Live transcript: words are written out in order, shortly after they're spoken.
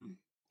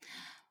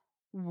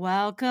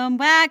Welcome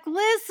back,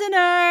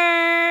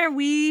 listener.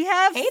 We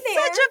have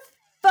such a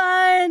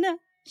fun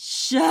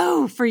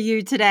show for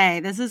you today.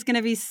 This is going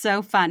to be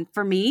so fun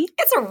for me.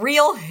 It's a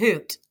real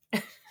hoot.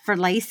 For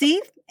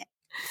Lacey,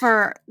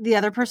 for the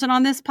other person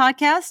on this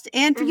podcast,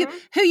 and for you,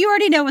 who you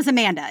already know is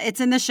Amanda. It's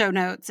in the show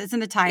notes. It's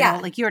in the title. Yeah.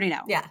 Like, you already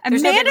know. Yeah.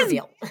 There's no big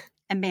reveal.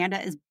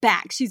 Amanda is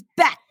back. She's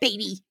back,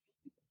 baby.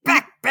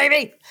 Back,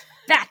 baby.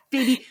 Back,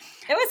 baby.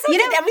 It was so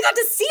good. And we got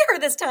to see her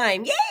this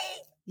time. Yay!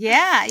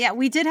 Yeah.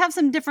 We did have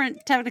some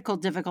different technical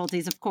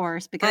difficulties, of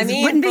course, because for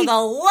the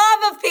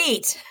love of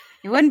Pete.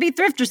 It wouldn't be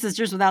Thrifter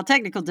Sisters without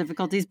technical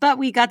difficulties, but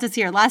we got to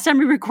see her. Last time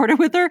we recorded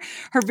with her,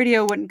 her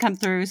video wouldn't come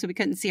through, so we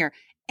couldn't see her.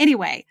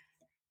 Anyway,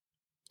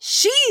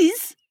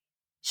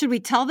 should we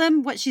tell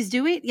them what she's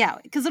doing? Yeah,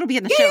 because it'll be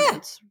in the show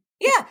notes.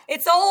 Yeah,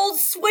 it's old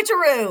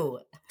Switcharoo.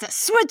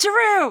 It's a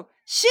Switcharoo.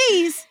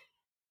 She's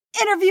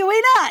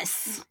interviewing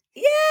us.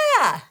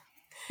 Yeah.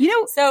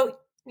 So,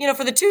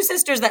 for the two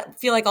sisters that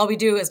feel like all we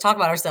do is talk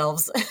about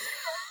ourselves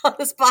on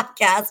this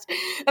podcast,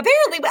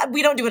 apparently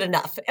we don't do it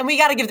enough, and we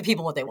got to give the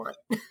people what they want.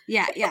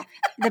 Yeah.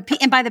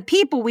 And by the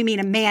people, we mean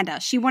Amanda.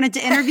 She wanted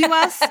to interview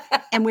us,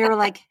 and we were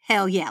like,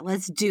 hell yeah,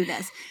 let's do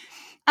this.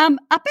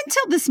 Up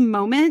until this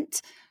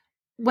moment,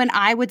 when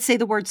I would say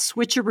the word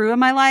switcheroo in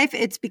my life,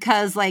 it's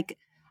because, like,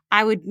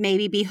 I would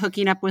maybe be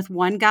hooking up with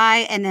one guy,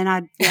 and then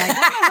I'd be like, I'm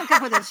going to hook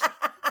up with this.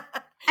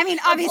 I mean,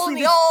 obviously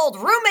the old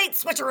roommate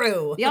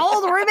switcheroo. The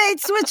old roommate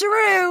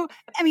switcheroo.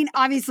 I mean,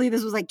 obviously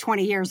this was like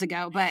 20 years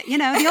ago, but the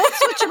old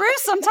switcheroo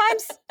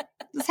sometimes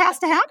this has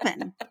to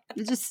happen.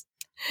 It just,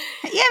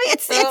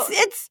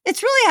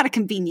 it's really out of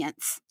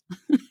convenience.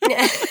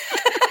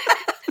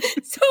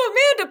 So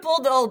Amanda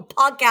pulled the old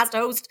podcast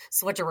host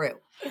switcheroo.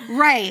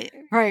 Right.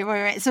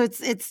 So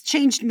it's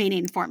changed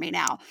meaning for me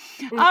now.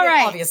 All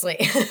right. Obviously.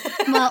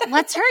 Well,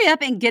 let's hurry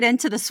up and get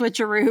into the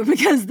switcheroo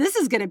because this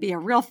is going to be a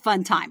real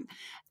fun time.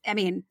 I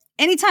mean,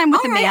 anytime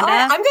with Amanda.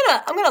 I'm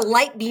gonna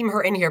light beam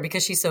her in here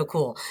because she's so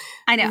cool.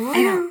 I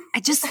know. I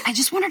just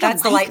want her to.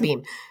 That's the light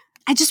beam.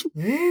 I just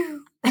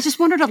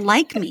want her to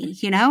like me.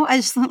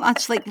 I just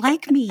like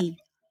me.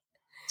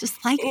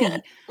 Just like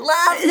me.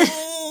 Love me.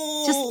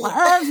 Just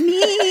love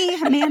me,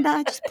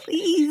 Amanda. Just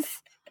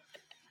please.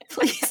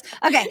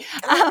 Okay.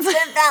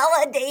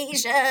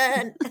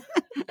 Validation.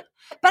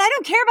 But I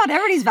don't care about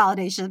everybody's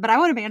validation. But I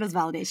want Amanda's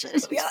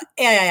validation.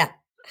 Yeah.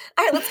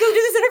 All right, let's go do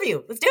this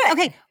interview. Let's do it.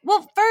 Okay.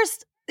 Well,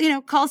 first,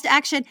 calls to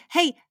action.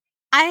 Hey,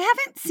 I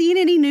haven't seen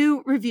any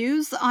new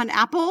reviews on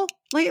Apple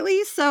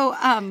lately. So,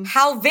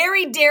 how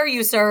very dare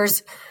you,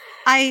 sirs?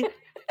 I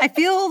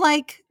feel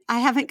like I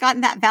haven't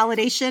gotten that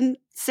validation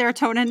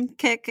serotonin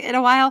kick in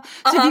a while.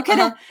 So if you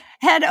could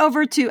head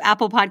over to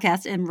Apple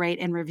Podcasts and rate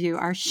and review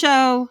our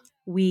show,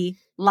 we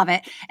love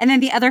it. And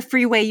then the other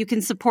free way you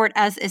can support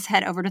us is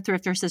head over to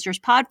Thrifter Sisters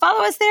Pod.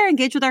 Follow us there,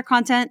 engage with our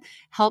content,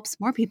 helps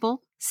more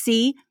people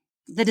see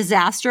the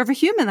disaster of a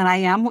human that I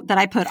am, that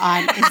I put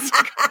on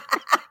Instagram.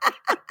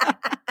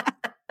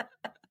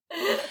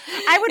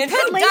 I would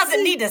put Lacey.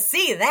 Doesn't need to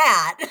see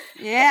that.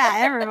 Yeah,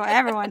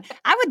 everyone.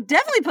 I would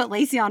definitely put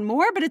Lacey on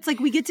more, but it's like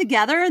we get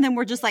together and then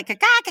we're just like, and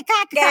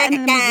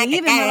then we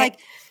leave and we're like,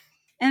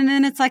 and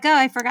then it's like, oh,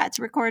 I forgot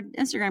to record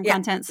Instagram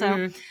content.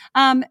 So,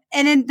 and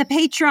then the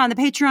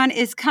Patreon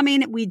is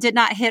coming. We did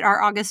not hit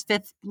our August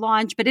 5th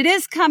launch, but it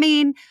is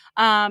coming.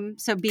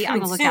 So be on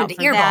the lookout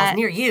for that.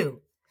 Near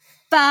you.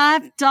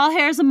 $5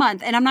 hairs a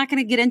month. And I'm not going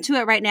to get into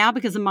it right now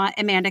because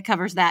Amanda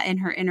covers that in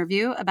her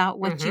interview about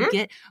what you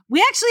get.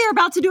 We actually are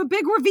about to do a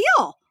big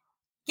reveal.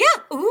 Yeah.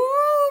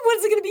 Ooh, what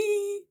is it going to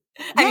be?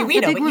 I mean, we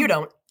know, but you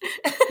don't.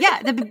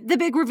 Yeah, the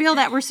big reveal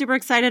that we're super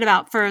excited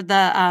about for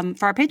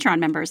our Patreon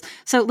members.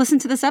 So listen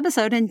to this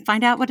episode and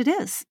find out what it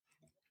is.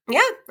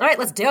 Yeah. All right,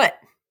 let's do it.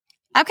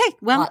 Okay.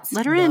 Well,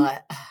 let her in.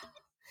 Let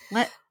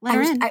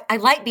her in. I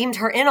light beamed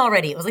her in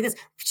already. It was like this.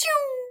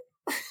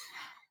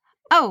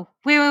 Oh,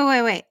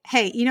 wait.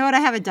 Hey, you know what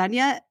I haven't done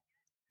yet?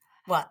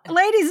 What?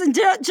 Ladies and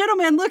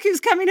gentlemen, look who's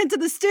coming into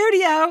the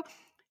studio.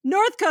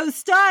 North Coast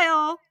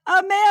style,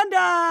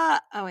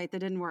 Amanda. Oh, wait, that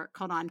didn't work.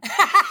 Hold on.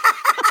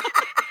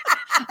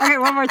 Okay,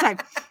 one more time.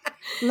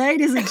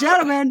 Ladies and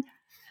gentlemen.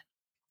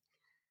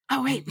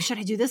 Oh, wait, should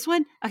I do this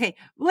one? Okay,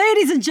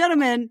 ladies and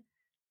gentlemen,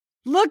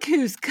 look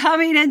who's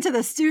coming into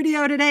the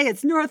studio today.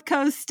 It's North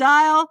Coast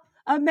style,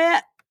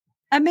 Amanda.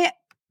 What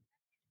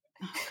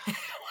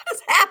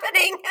is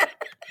happening?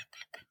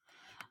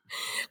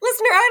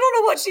 Listener, I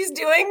don't know what she's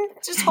doing.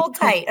 Just hold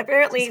tight.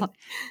 Apparently,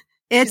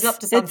 she's up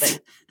to something.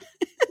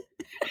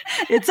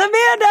 It's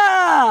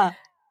Amanda.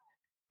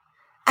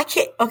 I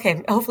can't.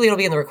 Okay, hopefully it'll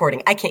be in the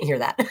recording. I can't hear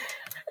that.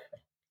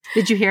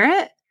 Did you hear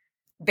it?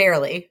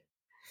 Barely.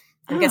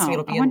 I'm guessing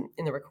it'll be in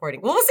the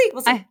recording. Well,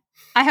 we'll see.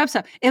 I hope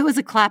so. It was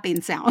a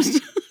clapping sound.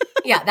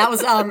 Yeah, that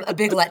was a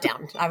big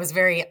letdown.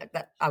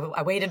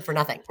 I waited for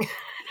nothing.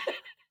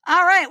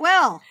 All right,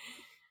 well.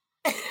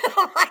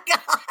 Oh my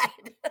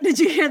God. Did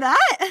you hear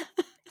that?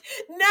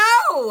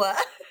 No.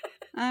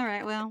 All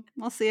right. Well,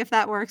 we'll see if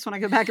that works when I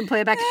go back and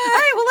play it back. All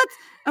right. Well, let's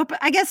open.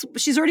 I guess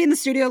she's already in the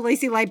studio.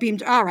 Lacey light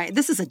beamed. All right.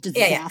 This is a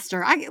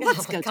disaster.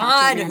 Let's go.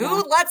 God,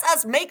 who lets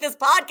us make this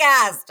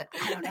podcast?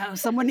 I don't know.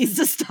 Someone needs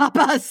to stop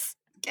us.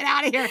 Get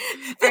out of here.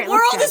 The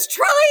world is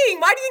trying.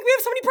 Why do you think we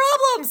have so many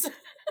problems?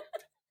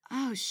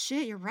 Oh,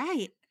 shit. You're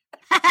right.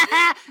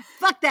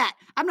 Fuck that.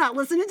 I'm not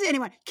listening to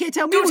anyone. Can't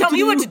tell me Don't tell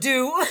me what to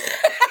do.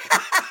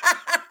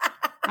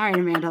 All right,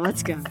 Amanda,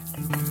 let's go.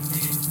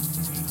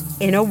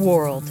 In a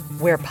world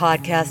where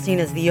podcasting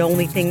is the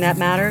only thing that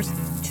matters,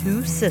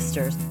 two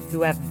sisters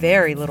who have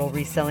very little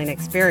reselling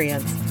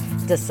experience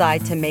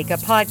decide to make a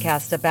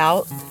podcast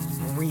about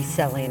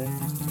reselling.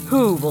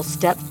 Who will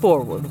step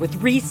forward with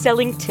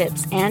reselling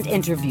tips and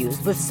interviews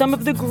with some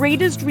of the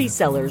greatest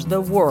resellers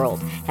the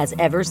world has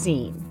ever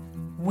seen?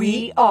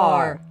 We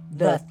are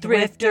the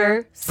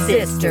Thrifter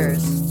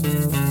Sisters.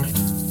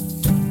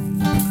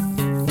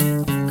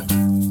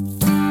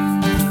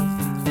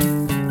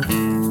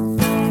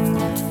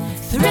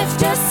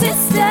 Thrifter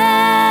Sisters.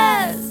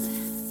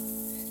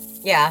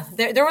 Yeah,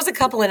 there was a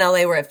couple in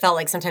LA where it felt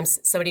like sometimes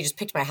somebody just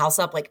picked my house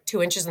up like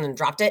 2 inches and then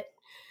dropped it.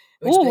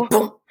 It was like,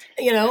 boom,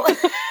 you know?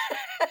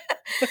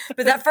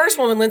 But that first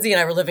one when Lindsay and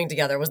I were living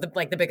together was the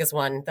biggest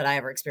one that I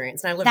ever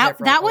experienced. And I lived there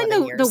for that one.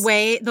 Years. The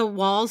way the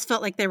walls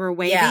felt like they were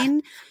waving.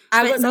 Yeah.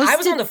 I was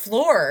on the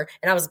floor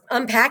and I was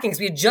unpacking because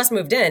we had just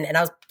moved in and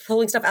I was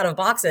pulling stuff out of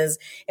boxes,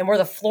 and where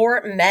the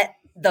floor met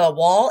the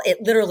wall,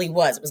 it literally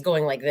was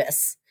going like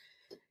this.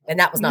 And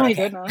that was not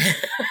okay.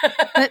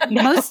 But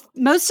most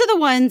of the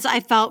ones I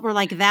felt were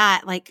like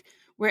that, like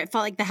where it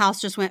felt like the house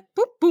just went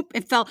boop, boop.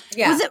 It felt,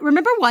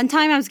 remember one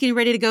time I was getting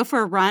ready to go for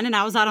a run and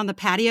I was out on the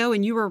patio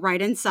and you were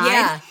right inside?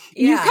 Yeah.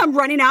 You come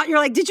running out. You're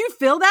like, did you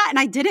feel that? And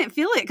I didn't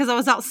feel it because I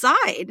was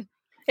outside.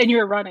 And you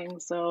were running.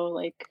 So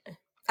like.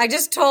 I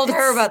just told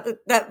her about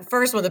that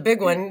first one. The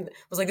big one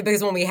was like the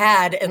biggest one we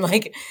had, and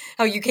like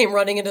how you came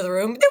running into the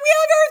room. Then we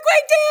have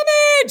earthquake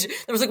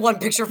damage. There was like one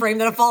picture frame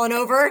that had fallen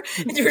over,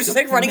 and you were just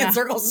like running in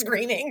circles,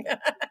 screaming.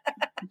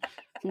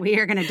 We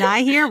are gonna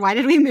die here. Why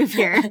did we move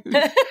here?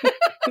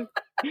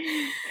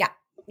 Yeah,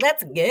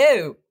 let's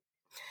go,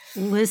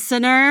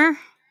 listener.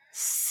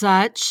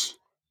 Such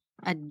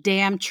a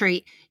damn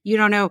treat. You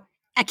don't know.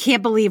 I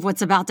can't believe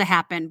what's about to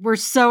happen. We're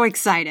so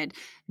excited.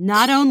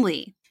 Not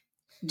only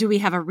do we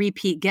have a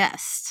repeat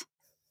guest,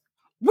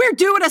 we're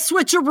doing a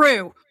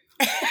switcheroo.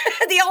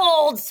 The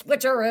old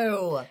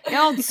switcheroo. The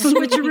old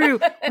switcheroo.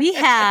 We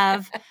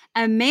have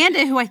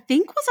Amanda, who I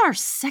think was our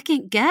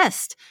second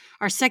guest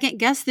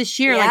this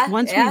year.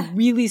 Once we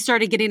really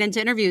started getting into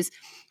interviews,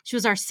 she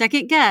was our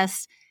second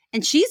guest,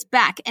 and she's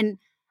back. And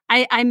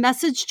I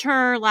messaged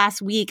her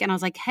last week and I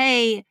was like,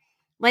 hey,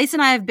 Lacey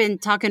and I have been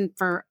talking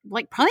for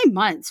like probably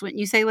months, wouldn't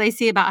you say,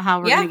 Lacey, about how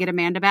we're going to get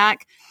Amanda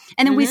back.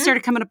 And then we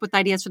started coming up with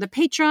ideas for the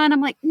Patreon. I'm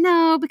like,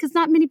 no, because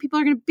not many people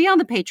are going to be on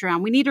the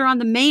Patreon. We need her on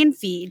the main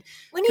feed.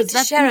 We need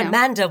to share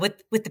Amanda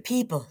with the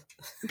people.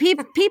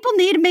 People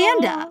need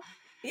Amanda.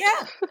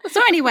 Yeah.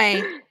 So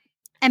anyway,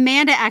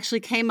 Amanda actually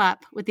came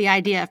up with the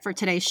idea for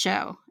today's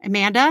show.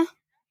 Amanda?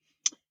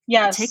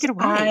 Yes, take it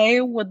away.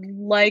 I would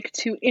like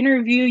to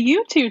interview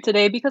you two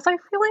today because I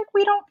feel like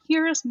we don't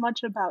hear as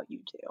much about you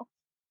two.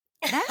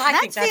 I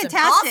think that's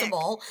fantastic.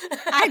 Impossible.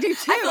 I do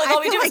too. I feel like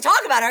all we do is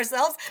talk about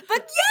ourselves, but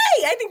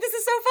yay, I think this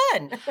is so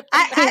fun.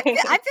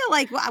 I feel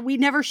like we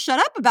never shut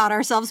up about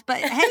ourselves, but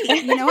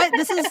hey, you know what?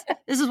 This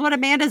is what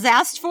Amanda's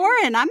asked for,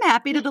 and I'm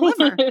happy to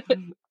deliver.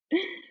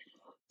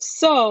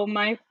 So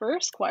my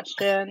first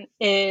question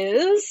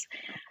is,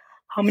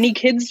 how many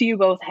kids do you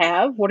both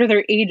have? What are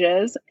their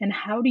ages? And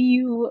how do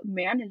you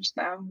manage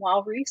them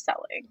while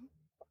reselling?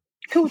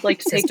 Who would like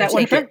to take that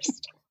one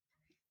first?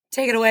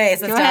 Take it away,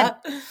 sister. Go ahead.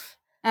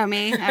 Oh,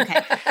 me?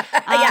 Okay.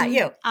 Yeah,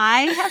 you.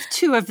 I have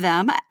two of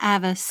them. I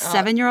have a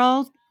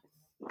 7-year-old.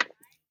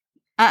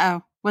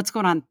 Uh-oh. What's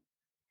going on?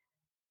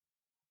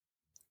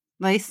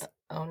 Lace?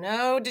 Oh,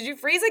 no. Did you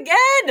freeze again?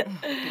 Oh,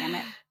 damn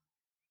it.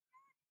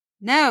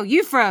 No,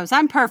 you froze.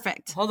 I'm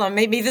perfect. Hold on.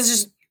 Maybe this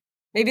is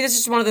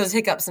just one of those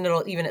hiccups and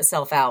it'll even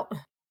itself out.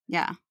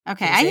 Yeah.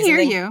 Okay. I hear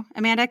you.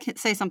 Amanda,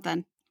 say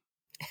something.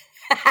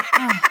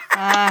 Oh,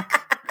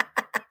 fuck.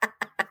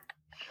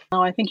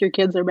 Oh, I think your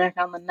kids are back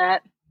on the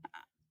net.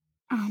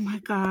 Oh my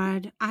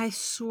God. I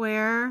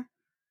swear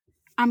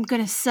I'm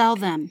going to sell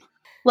them.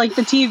 Like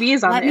the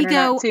TVs on the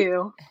internet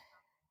too.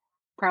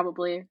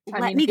 Probably.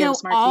 Let me go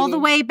all the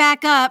way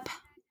back up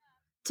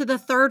to the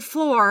 3rd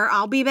floor.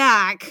 I'll be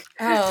back.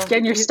 Oh,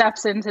 getting your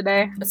steps in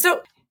today.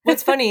 So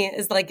what's funny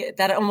is like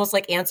that almost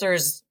like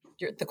answers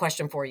the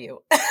question for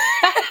you.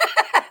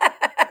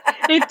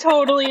 It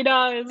totally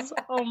does.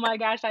 Oh my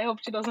gosh. I hope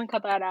she doesn't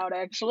cut that out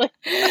actually.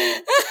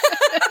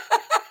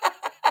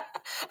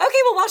 Okay,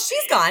 well, while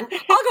she's gone,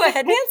 I'll go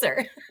ahead and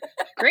answer.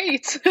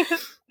 Great.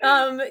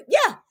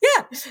 Yeah.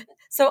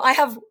 So I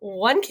have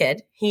one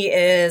kid. He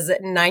is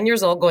 9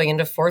 years old, going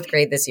into 4th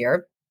grade this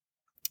year.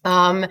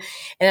 And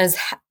as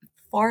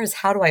far as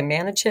how do I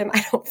manage him,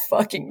 I don't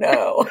fucking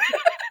know.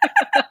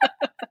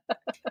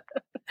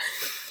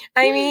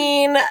 I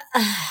mean,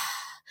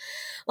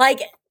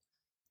 like,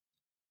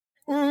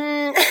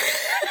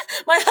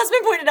 My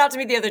husband pointed out to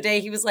me the other day,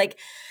 he was like,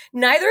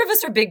 neither of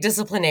us are big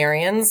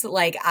disciplinarians.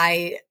 Like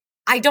I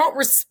don't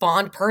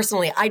respond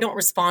personally. I don't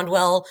respond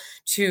well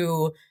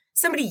to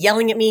somebody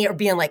yelling at me or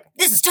being like,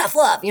 this is tough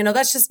love. You know,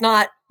 that's just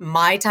not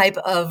my type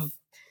of,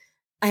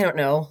 I don't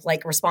know,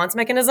 like response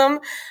mechanism.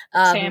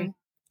 Same.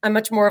 I'm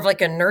much more of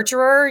like a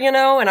nurturer, you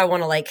know, and I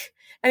want to like,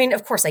 I mean,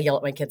 of course I yell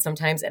at my kids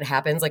sometimes. It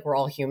happens, like we're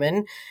all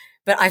human.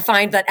 But I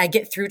find that I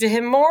get through to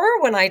him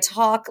more when I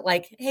talk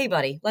like, hey,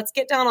 buddy, let's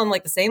get down on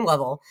like the same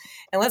level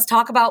and let's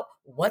talk about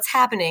what's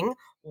happening,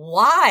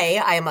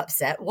 why I am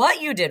upset,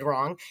 what you did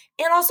wrong.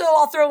 And also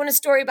I'll throw in a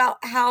story about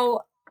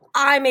how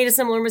I made a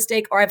similar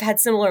mistake or I've had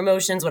similar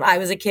emotions when I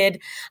was a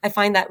kid. I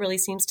find that really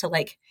seems to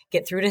like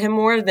get through to him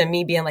more than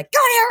me being like, go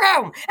to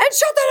your room and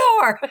shut the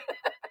door.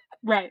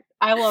 Right.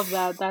 I love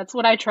that. That's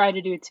what I try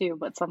to do too.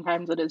 But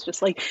sometimes it is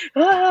just like,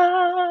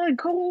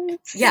 go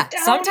sit down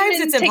sometimes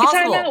and it's take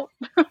impossible.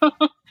 a time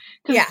out.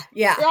 Yeah.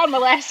 You're on my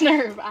last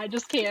nerve. I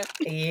just can't.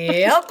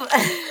 Yep.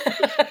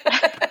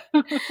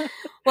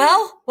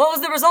 Well, what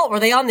was the result? Were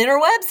they on the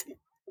interwebs?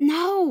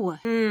 No.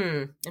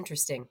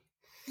 Interesting.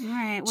 All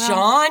right. Well,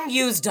 John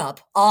used up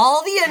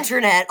all the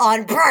internet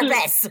on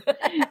purpose.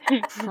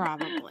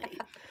 probably.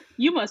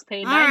 You must pay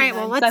All right,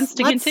 99 well, cents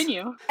to let's-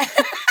 continue.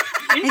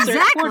 Insert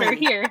Exactly. quarter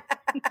here.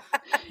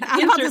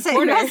 I'm about to Insert say,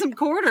 who has some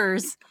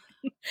quarters?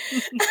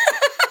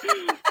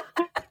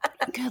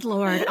 Good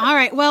Lord. All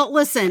right. Well,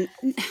 listen,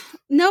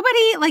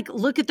 nobody like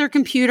look at their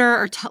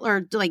computer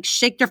or like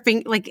shake their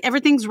finger. Like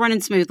everything's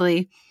running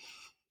smoothly.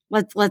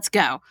 Let's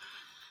go.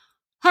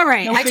 All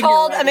right. No I finger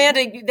told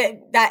wagging. Amanda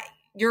that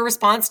your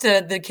response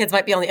to the kids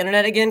might be on the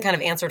internet again kind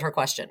of answered her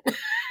question.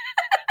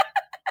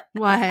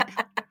 What?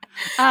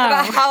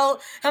 About Oh,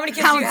 how many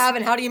kids do you have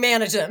and how do you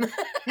manage them?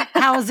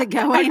 how is it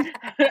going?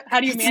 How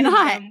do you It's manage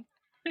not. them?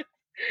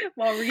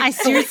 While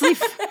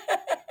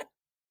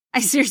I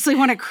seriously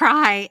want to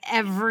cry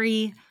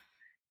every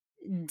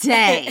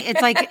day.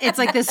 It's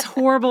like this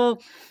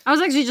horrible. I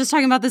was actually just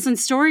talking about this in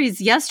stories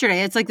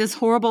yesterday. It's like this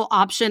horrible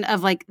option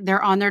of like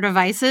they're on their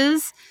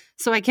devices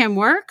so I can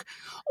work,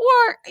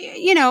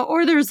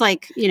 or there's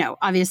like,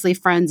 obviously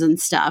friends and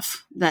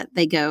stuff that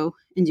they go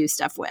and do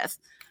stuff with.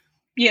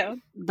 Yeah.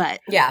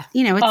 Yeah.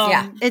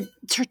 But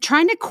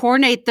trying to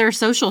coordinate their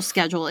social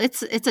schedule.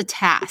 It's a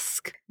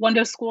task. When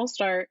does school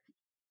start?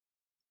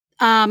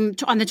 On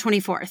the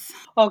 24th.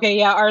 Okay,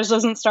 yeah, ours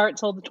doesn't start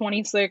till the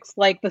 26th,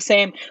 like the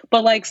same.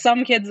 But like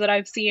some kids that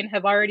I've seen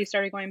have already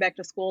started going back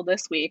to school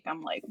this week.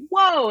 I'm like,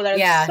 whoa,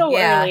 that's so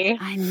early.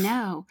 I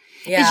know.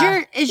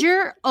 Yeah. Is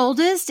your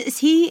oldest, is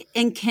he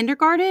in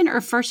kindergarten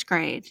or first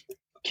grade?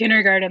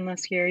 Kindergarten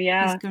this year,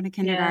 yeah. He's going to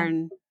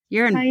kindergarten.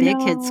 You're in I big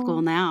know. kid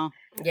school now.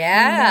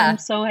 Yeah. I'm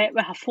so a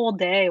full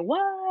day. What?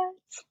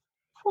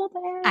 Full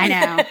day? I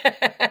know.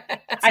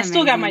 I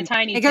still got my amazing.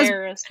 tiny It goes-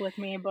 terrorist with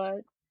me, but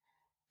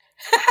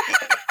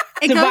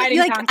It divide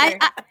goes, and conquer.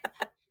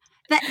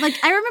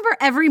 I remember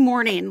every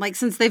morning, like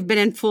since they've been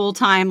in full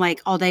time,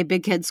 like all day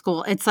big kid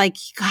school, it's like,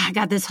 God, I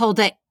got this whole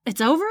day.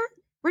 It's over?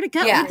 Where'd it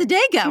go? Yeah. Where'd the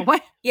day go?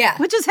 What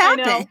just I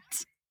know. happened?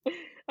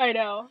 I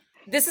know.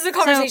 This is a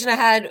conversation I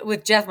had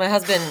with Jeff, my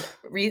husband.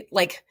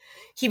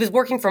 He was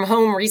working from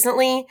home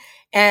recently,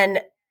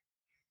 and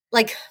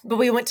but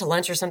we went to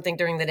lunch or something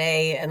during the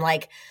day, and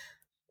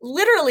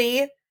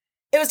literally,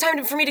 it was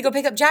time for me to go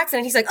pick up Jackson,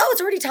 and he's like, "Oh,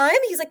 it's already time."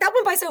 He's like, "That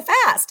went by so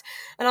fast,"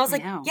 and I was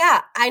like, know. "Yeah,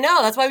 I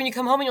know. That's why when you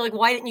come home and you're like,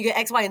 why didn't you get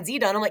X, Y, and Z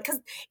done?" I'm like,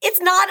 "Because it's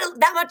not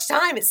that much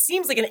time. It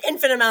seems like an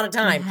infinite amount of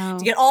time No.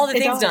 to get all the It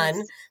things does.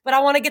 done, but I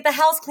want to get the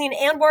house clean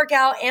and work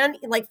out and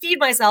feed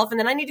myself, and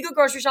then I need to go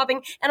grocery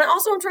shopping, and I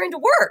also am trying to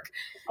work."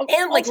 And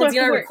Also Lindsay and I have to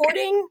are work.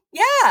 recording.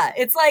 Yeah,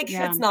 it's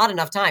it's not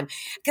enough time.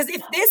 Because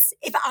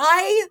if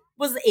I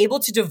was able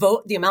to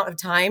devote the amount of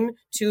time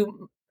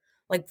to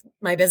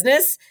my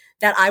business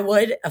that I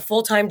would a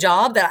full-time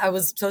job that I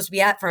was supposed to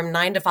be at from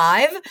 9 to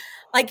 5,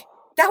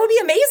 that would be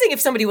amazing if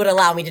somebody would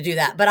allow me to do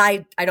that. But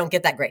I don't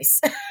get that grace.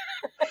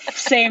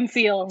 Same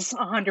feels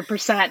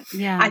 100%.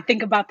 Yeah. I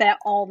think about that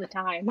all the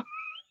time.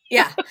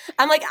 Yeah.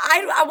 I'm like,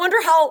 I wonder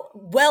how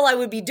well I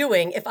would be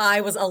doing if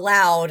I was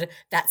allowed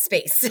that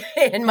space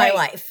in my Right.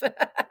 life.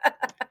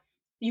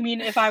 You mean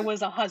if I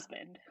was a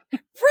husband?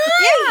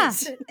 Right. Yeah,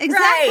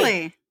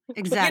 exactly.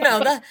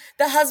 Exactly.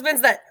 The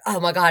husbands that, oh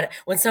my God,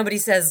 when somebody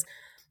says,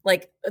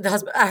 the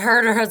husband, I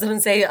heard her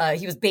husband say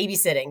he was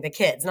babysitting the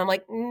kids. And I'm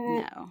like,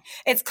 No.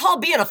 it's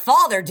called being a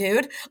father,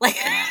 dude.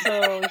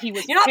 So he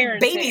was you're not parenting.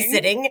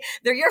 babysitting.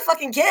 They're your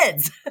fucking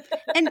kids.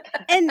 And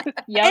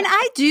Yep. and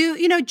I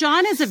do,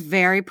 John is a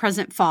very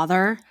present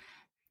father,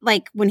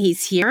 when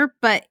he's here,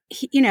 but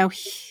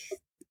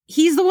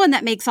he's the one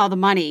that makes all the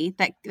money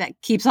that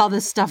keeps all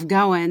this stuff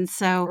going.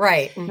 So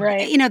Right.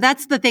 Right.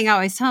 that's the thing I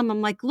always tell him.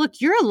 I'm like, look,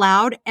 you're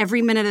allowed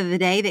every minute of the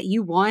day that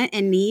you want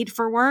and need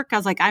for work. I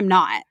was like, I'm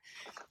not.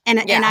 And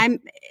I'm,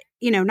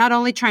 not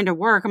only trying to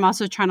work, I'm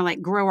also trying to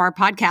grow our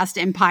podcast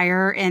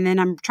empire. And then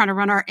I'm trying to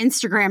run our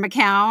Instagram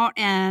account.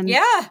 And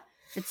Yeah.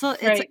 it's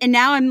Right. and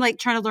now I'm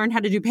trying to learn how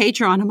to do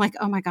Patreon. I'm like,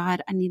 oh my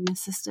God, I need an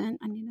assistant.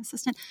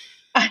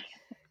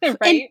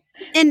 Right.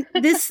 And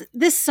this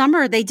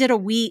summer they did a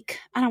week.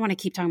 I don't want to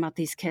keep talking about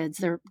these kids.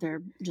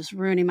 They're just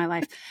ruining my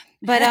life.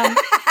 But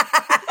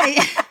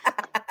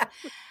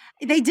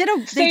they did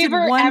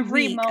Savor one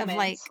every week moment. of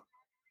like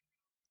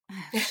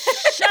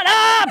shut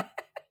up.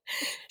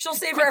 She'll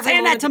savor every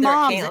Saying that moment to that they're at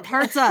moms. camp. It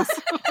hurts us.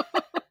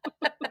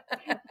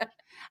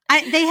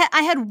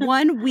 I had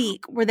 1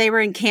 week where they were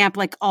in camp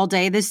like all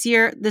day this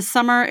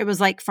summer. It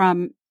was like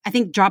from, I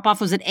think drop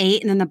off was at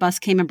 8 and then the bus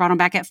came and brought them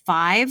back at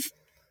 5.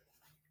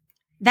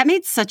 That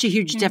made such a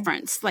huge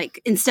difference. Like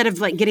instead of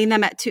like getting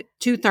them at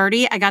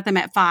 2:30, I got them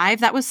at 5.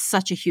 That was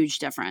such a huge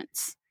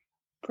difference.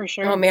 For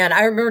sure. Oh man,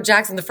 I remember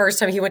Jackson the first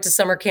time he went to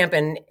summer camp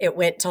and it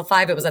went till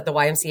 5. It was at the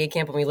YMCA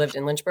camp when we lived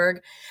in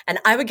Lynchburg. And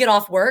I would get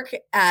off work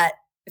at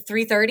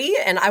 3:30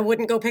 and I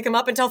wouldn't go pick him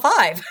up until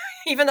 5,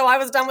 even though I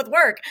was done with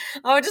work.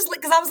 I would just,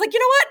 because I was like, you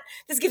know what?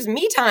 This gives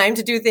me time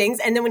to do things.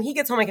 And then when he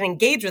gets home, I can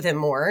engage with him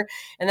more.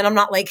 And then I'm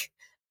not like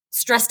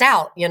stressed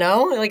out, you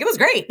know? Like it was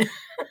great.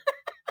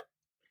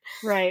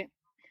 Right.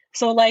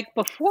 So like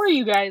before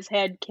you guys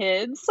had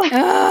kids,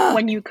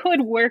 when you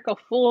could work a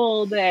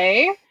full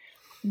day,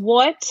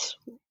 did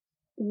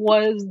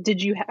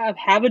you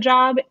have a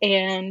job,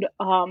 and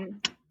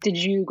did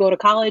you go to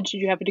college? Did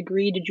you have a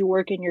degree? Did you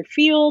work in your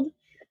field?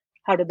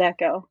 How did that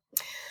go?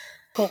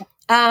 Cool.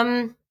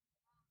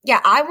 Yeah,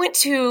 I went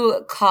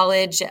to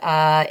college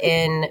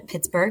in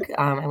Pittsburgh.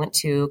 I went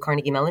to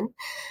Carnegie Mellon.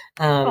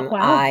 Wow.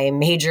 I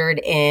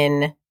majored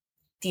in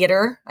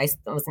theater. I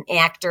was an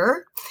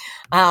actor.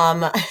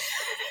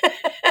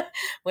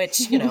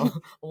 Which, you know,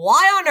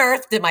 why on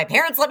earth did my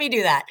parents let me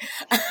do that?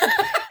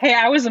 Hey,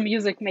 I was a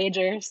music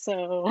major,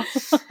 so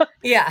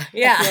yeah.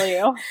 I feel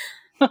you.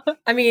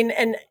 I mean,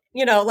 and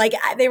you know, like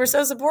they were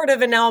so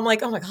supportive, and now I'm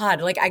like, oh my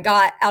God, like I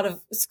got out of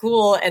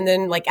school, and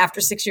then like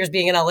after 6 years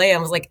being in LA, I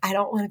was like, I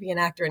don't want to be an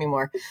actor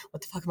anymore.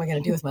 What the fuck am I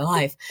going to do with my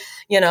life?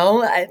 You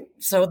know,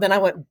 so then I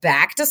went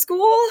back to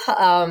school,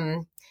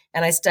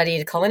 and I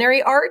studied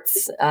culinary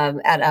arts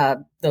at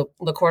the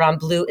Le Cordon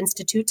Bleu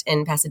Institute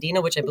in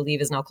Pasadena, which I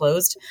believe is now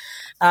closed.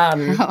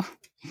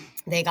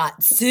 They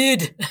got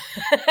sued.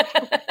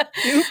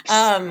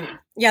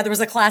 Yeah, there was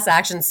a class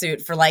action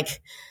suit for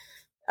like,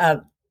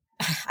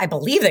 I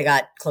believe they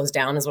got closed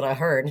down is what I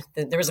heard.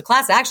 There was a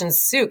class action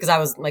suit because I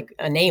was like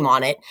a name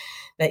on it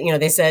that, you know,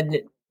 they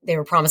said they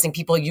were promising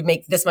people you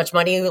make this much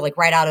money like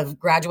right out of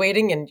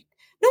graduating, and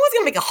no one's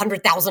going to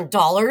make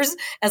 $100,000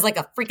 as like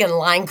a freaking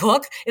line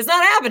cook. It's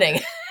not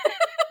happening.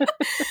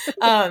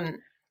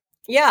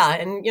 Yeah.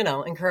 And, you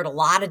know, incurred a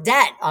lot of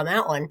debt on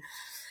that one.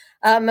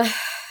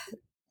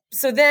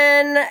 So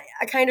then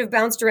I kind of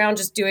bounced around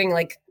just doing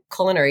like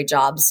culinary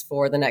jobs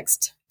for the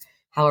next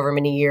however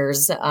many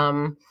years.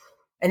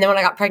 And then when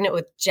I got pregnant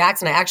with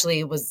Jackson, I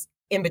actually was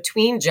in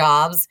between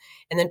jobs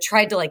and then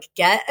tried to like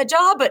get a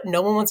job, but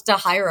no one wants to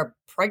hire a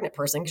pregnant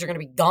person because you're going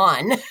to be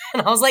gone.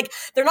 And I was like,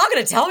 they're not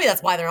going to tell me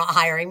that's why they're not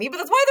hiring me, but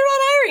that's why they're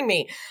not hiring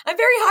me. I'm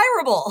very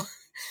hireable.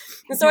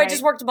 And so I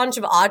just worked a bunch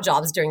of odd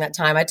jobs during that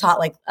time. I taught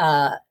like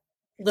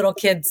little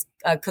kids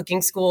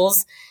cooking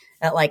schools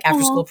at like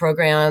after school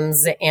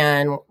programs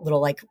and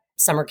little like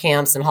summer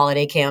camps and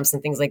holiday camps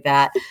and things like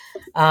that.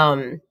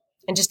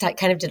 And just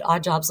kind of did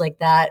odd jobs like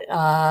that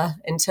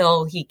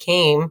until he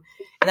came.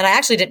 And then I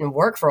actually didn't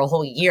work for a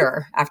whole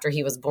year after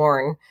he was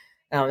born.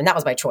 And that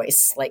was by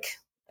choice. Like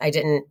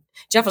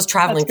Jeff was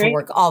traveling for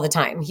work all the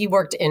time. He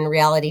worked in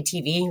reality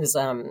TV. He was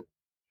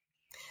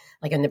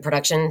like in the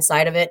production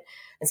side of it.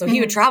 And so he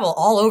would travel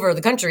all over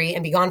the country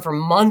and be gone for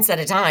months at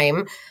a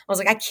time. I was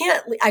like,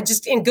 I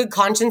just in good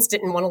conscience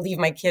didn't want to leave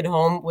my kid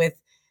home with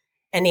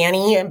a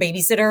nanny and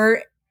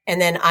babysitter. And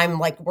then I'm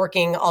like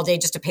working all day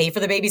just to pay for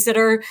the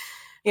babysitter.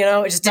 You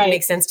know, it just didn't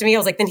make sense to me. I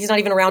was like, then he's not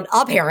even around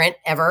a parent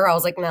ever. I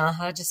was like, nah,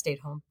 I just stayed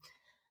home.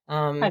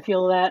 I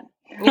feel that.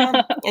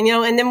 Yeah. And, you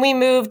know, and then we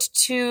moved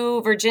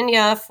to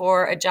Virginia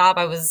for a job.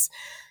 I was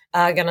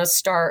going to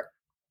start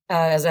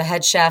as a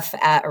head chef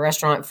at a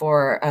restaurant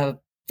for a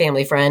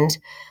family friend.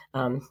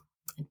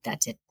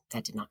 That did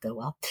not go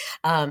well.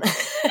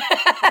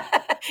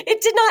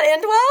 It did not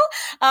end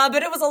well,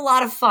 but it was a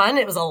lot of fun.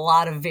 It was a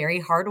lot of very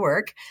hard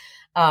work.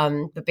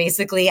 But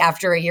basically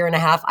after a year and a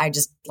half, I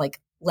just like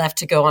left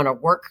to go on a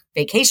work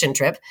vacation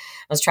trip.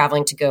 I was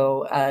traveling to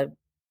go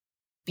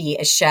be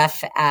a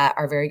chef at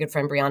our very good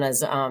friend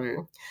Brianna's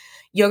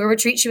yoga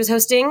retreat she was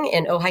hosting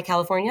in Ojai,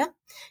 California.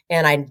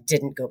 And I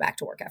didn't go back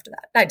to work after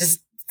that. I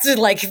just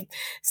like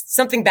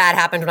something bad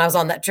happened when I was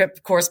on that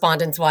trip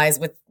correspondence wise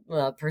with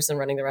the person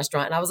running the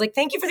restaurant. And I was like,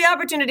 thank you for the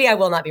opportunity. I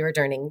will not be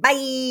returning.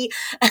 Bye.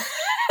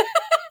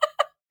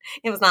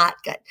 It was not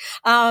good.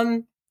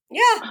 Yeah.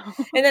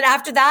 And then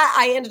after that,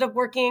 I ended up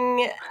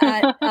working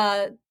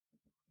at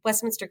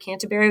Westminster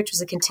Canterbury, which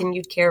was a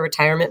continued care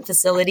retirement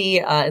facility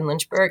in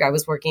Lynchburg. I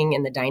was working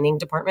in the dining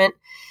department,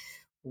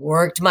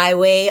 worked my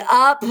way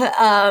up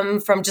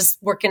from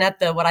just working at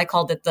what I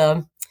called it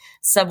the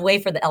Subway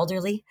for the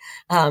elderly.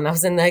 I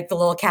was in the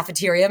little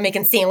cafeteria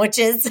making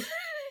sandwiches,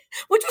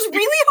 which was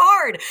really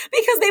hard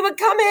because they would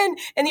come in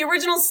and the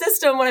original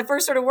system when I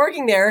first started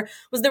working there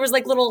was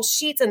like little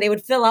sheets and they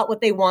would fill out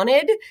what they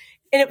wanted.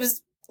 And it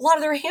was a lot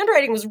of their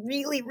handwriting was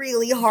really,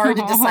 really hard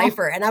to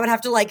decipher. And I would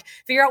have to like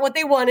figure out what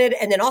they wanted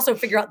and then also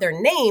figure out their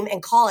name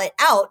and call it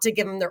out to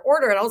give them their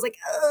order. And I was like,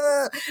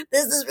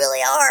 this is really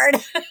hard.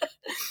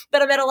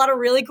 But I met a lot of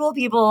really cool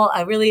people.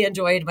 I really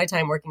enjoyed my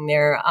time working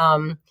there.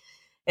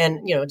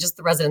 And, you know, just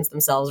the residents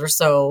themselves were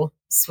so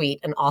sweet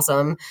and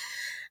awesome.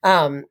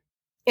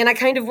 And I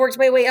kind of worked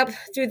my way up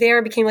through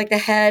there, became like the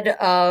head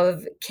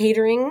of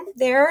catering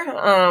there,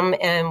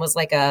 and was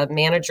like a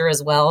manager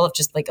as well, of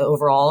just like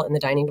overall in the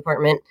dining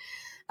department.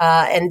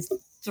 And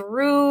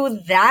through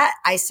that,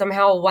 I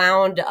somehow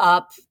wound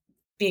up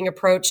being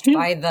approached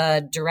by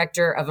the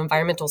director of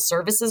environmental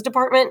services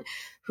department,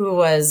 who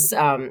was,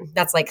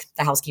 that's like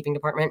the housekeeping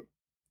department.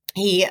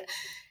 He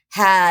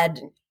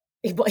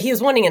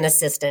was wanting an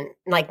assistant,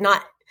 like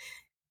not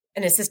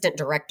an assistant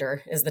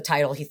director is the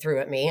title he threw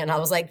at me. And I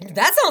was like,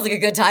 that sounds like a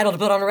good title to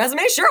put on a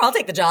resume. Sure, I'll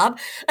take the job.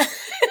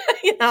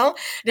 You know,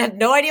 I had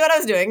no idea what I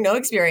was doing, no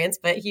experience,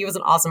 but he was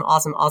an awesome,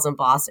 awesome, awesome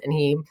boss. And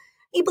he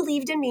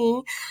believed in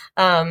me.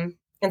 And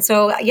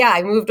so, yeah,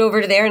 I moved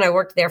over to there and I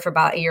worked there for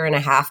about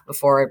 1.5 years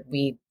before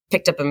we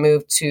picked up and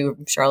moved to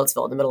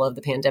Charlottesville in the middle of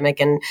the pandemic.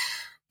 And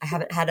I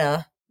haven't had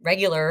a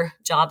regular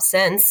job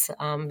since.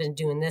 Been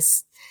doing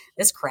this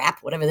crap,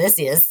 whatever this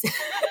is.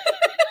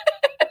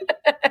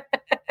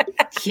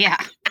 Yeah.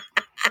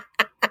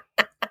 I've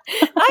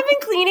been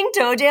cleaning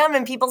toe jam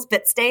and people's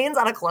pit stains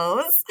on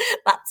clothes.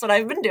 That's what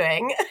I've been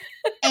doing.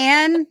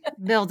 And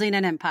building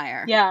an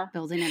empire. Yeah.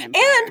 Building an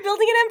empire. And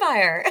building an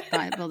empire.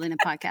 Building a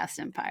podcast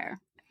empire.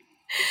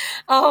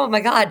 Oh my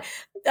God.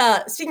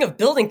 Speaking of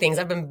building things,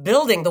 I've been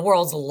building the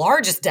world's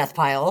largest death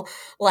pile.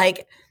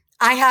 Like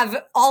I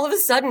have all of a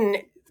sudden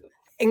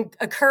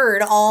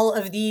occurred all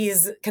of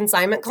these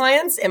consignment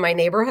clients in my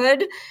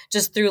neighborhood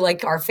just through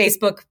like our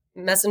Facebook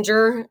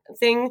Messenger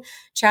thing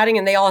chatting,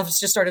 and they all have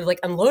just started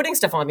like unloading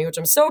stuff on me, which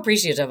I'm so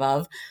appreciative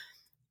of,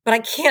 but I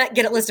can't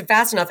get it listed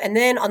fast enough. And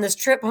then on this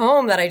trip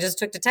home that I just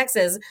took to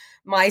Texas,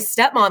 my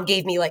stepmom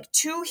gave me like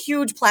 2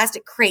 huge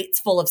plastic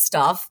crates full of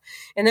stuff.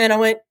 And then I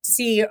went to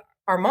see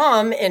our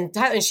mom and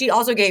she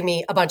also gave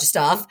me a bunch of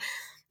stuff.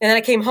 And then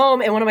I came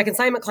home and one of my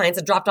consignment clients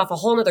had dropped off a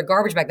whole nother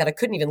garbage bag that I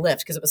couldn't even lift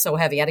because it was so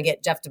heavy. I had to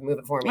get Jeff to move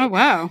it for me. Oh,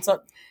 wow.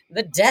 So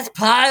the death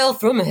pile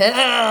from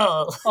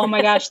hell. Oh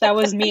my gosh, that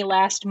was me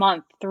last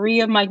month.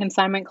 3 of my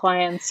consignment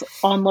clients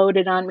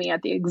unloaded on me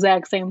at the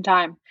exact same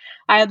time.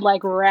 I had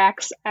like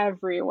racks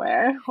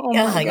everywhere. Oh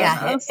my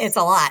goodness. It's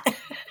a lot.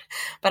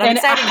 But I'm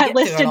excited to get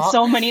listed through it all.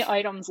 so many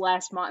items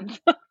last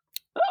month.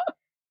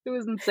 It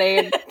was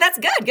insane. That's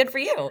good. Good for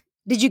you.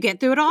 Did you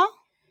get through it all?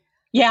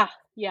 Yeah,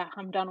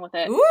 I'm done with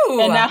it. Ooh,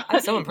 and now, I'm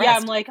so impressed. Yeah,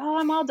 I'm like,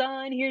 I'm all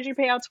done. Here's your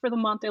payouts for the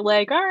month. They're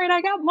like, all right,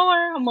 I got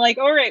more. I'm like,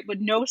 all right, but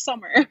no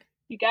summer.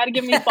 You got to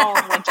give me fall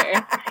and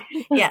winter.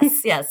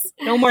 Yes.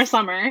 No more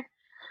summer.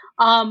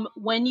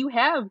 When you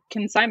have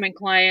consignment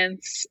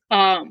clients,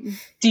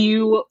 do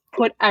you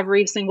put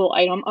every single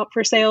item up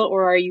for sale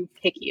or are you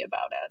picky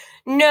about it?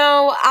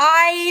 No,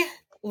 I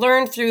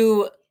learned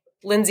through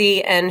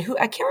Lindsay and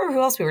I can't remember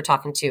who else we were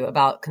talking to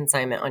about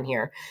consignment on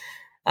here.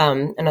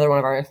 Another one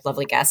of our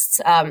lovely guests.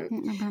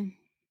 I'm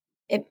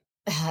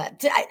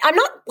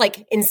not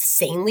like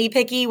insanely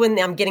picky when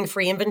I'm getting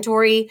free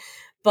inventory,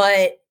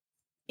 but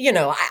you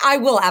know, I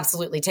will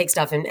absolutely take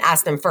stuff and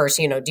ask them first,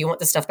 you know, do you want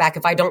the stuff back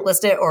if I don't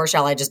list it or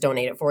shall I just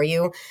donate it for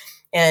you?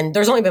 And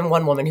there's only been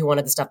one woman who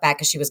wanted the stuff back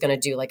because she was going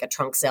to do like a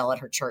trunk sale at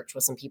her church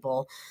with some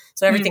people.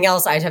 So everything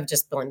else I'd have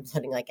just been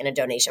putting like in a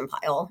donation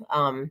pile.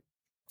 And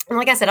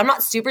like I said, I'm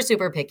not super,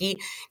 super picky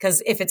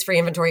because if it's free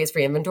inventory, it's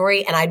free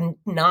inventory. And I'm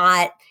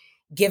not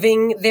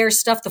giving their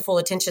stuff the full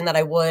attention that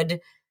I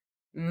would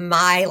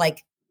my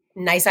like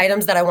nice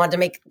items that I want to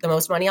make the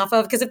most money off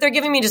of. Because if they're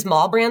giving me just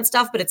mall brand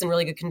stuff, but it's in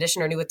really good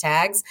condition or new with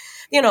tags,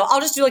 you know, I'll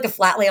just do like a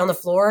flat lay on the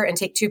floor and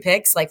take 2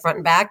 pics, like front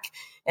and back,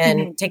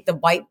 and take the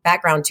white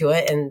background to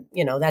it. And,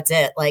 you know, that's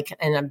it. Like,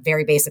 and I'm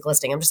very basic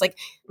listing. I'm just like,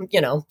 you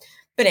know,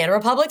 Banana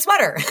Republic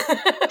sweater.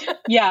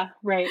 Yeah,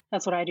 right.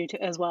 That's what I do too,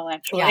 as well,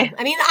 actually. Yeah.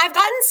 I mean, I've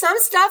gotten some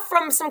stuff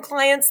from some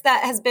clients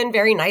that has been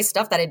very nice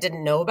stuff that I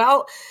didn't know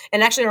about.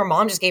 And actually, our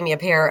mom just gave me a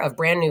pair of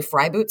brand new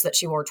Fry boots that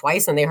she wore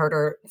twice and they hurt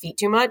her feet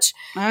too much.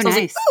 Oh, so nice. I was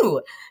like,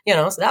 ooh, you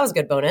know, so that was a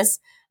good bonus.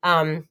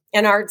 And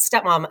our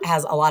stepmom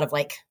has a lot of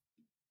like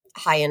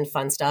high-end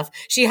fun stuff.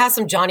 She has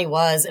some Johnny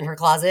Was in her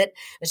closet.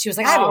 And she was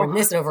like, I haven't worn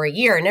this in over a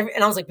year. And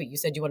I was like, but you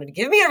said you wanted to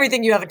give me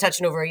everything you haven't touched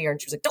in over a year. And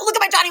she was like, don't look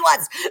at my Johnny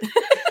Was.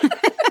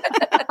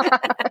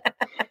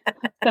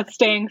 That's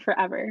staying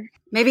forever.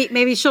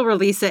 Maybe she'll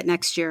release it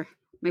next year.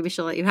 Maybe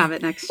she'll let you have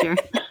it next year.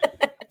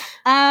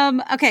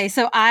 Okay,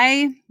 so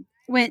I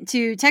went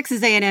to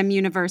Texas A&M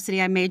University.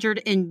 I majored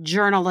in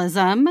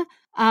journalism.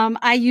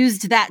 I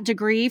used that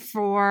degree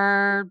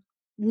for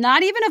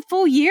not even a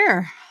full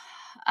year.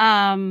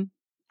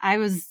 I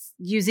was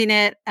using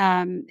it,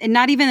 and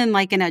not even in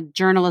like in a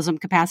journalism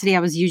capacity. I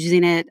was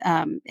using it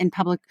in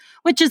public,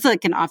 which is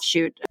like an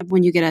offshoot.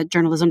 When you get a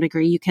journalism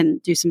degree, you can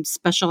do some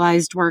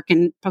specialized work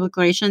in public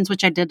relations,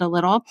 which I did a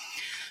little.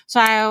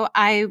 So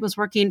I was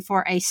working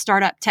for a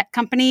startup tech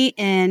company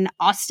in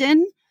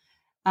Austin,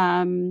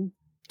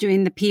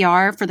 doing the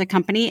PR for the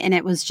company, and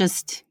it was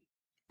just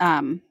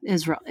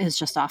is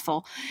just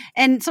awful.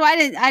 And so I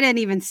didn't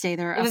even stay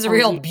there. It was a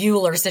real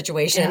Bueller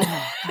situation.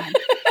 Oh, God.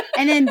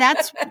 And then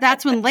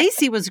that's when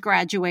Lacey was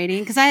graduating,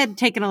 because I had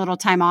taken a little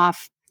time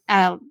off,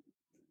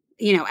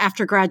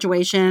 after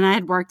graduation. I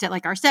had worked at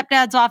like our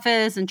stepdad's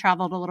office and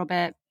traveled a little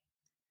bit.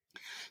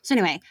 So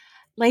anyway,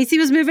 Lacey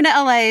was moving to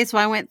LA, so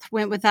I went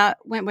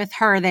with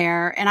her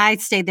there, and I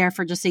stayed there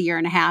for just a year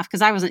and a half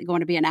because I wasn't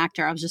going to be an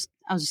actor. I was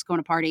just going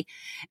to party,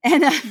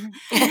 and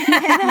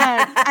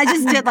I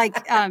just did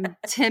like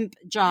temp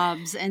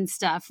jobs and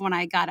stuff when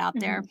I got out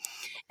there,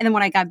 and then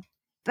when I got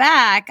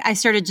back, I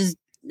started just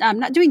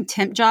not doing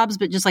temp jobs,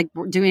 but just like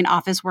doing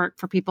office work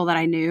for people that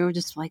I knew.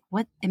 Just like,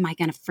 what am I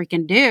going to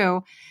freaking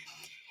do?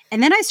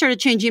 And then I started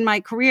changing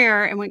my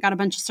career and got a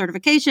bunch of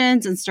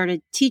certifications and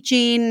started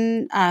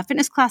teaching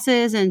fitness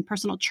classes and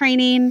personal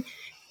training.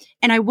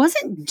 And I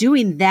wasn't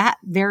doing that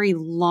very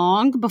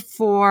long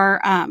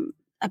before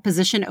a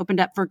position opened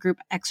up for group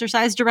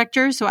exercise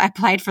director. So I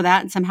applied for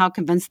that and somehow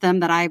convinced them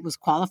that I was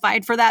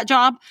qualified for that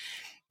job.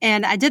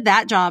 And I did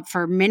that job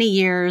for many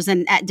years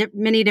and at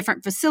many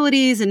different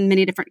facilities and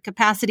many different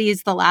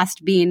capacities, the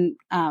last being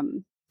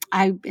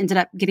I ended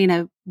up getting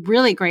a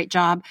really great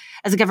job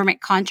as a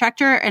government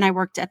contractor, and I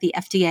worked at the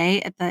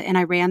FDA and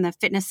I ran the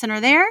fitness center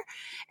there.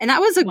 And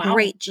that was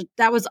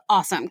that was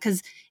awesome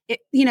because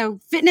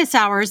fitness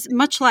hours,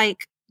 much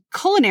like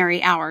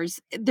culinary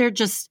hours, they're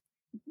just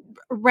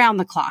around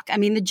the clock. I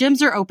mean, the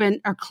gyms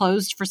are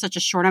closed for such a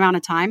short amount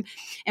of time.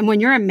 And when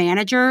you're a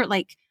manager,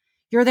 like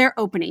you're there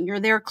opening, you're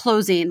there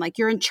closing, like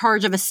you're in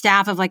charge of a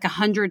staff of like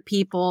 100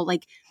 people,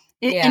 like,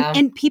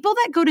 and people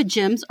that go to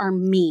gyms are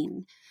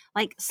mean.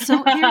 Like,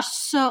 so they're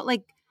so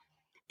like,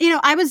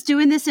 I was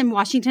doing this in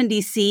Washington,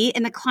 D.C.,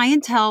 and the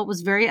clientele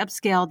was very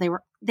upscale.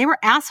 They were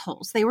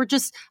assholes. They were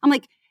just, I'm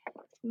like,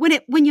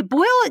 when you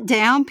boil it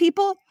down,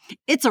 people,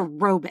 it's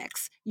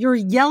aerobics. You're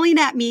yelling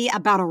at me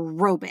about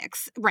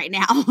aerobics right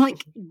now.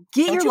 Like,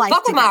 get your life together.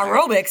 Fuck with my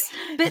aerobics.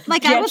 But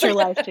like, get your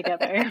life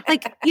together.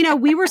 Like,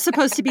 we were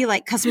supposed to be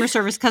like customer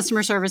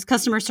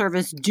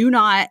service, do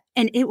not.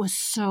 And it was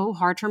so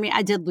hard for me.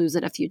 I did lose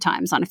it a few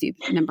times on a few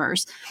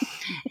members.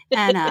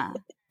 And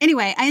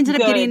anyway, I ended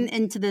up getting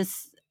into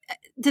this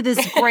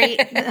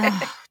great,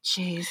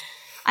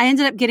 I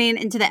ended up getting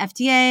into the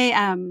FDA.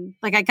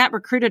 I got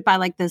recruited by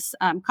like this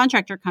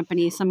contractor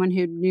company, someone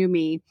who knew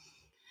me.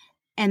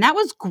 And that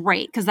was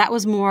great because that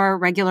was more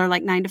regular,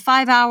 like 9 to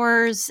 5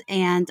 hours.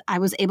 And I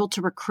was able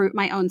to recruit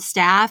my own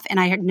staff. And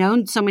I had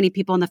known so many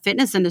people in the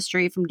fitness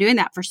industry from doing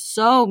that for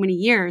so many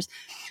years.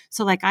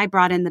 So like I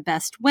brought in the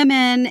best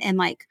women and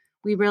like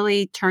we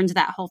really turned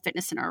that whole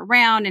fitness center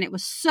around, and it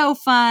was so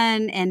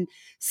fun. And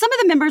some of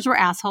the members were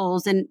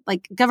assholes, and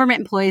like government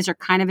employees are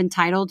kind of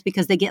entitled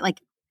because they get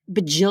like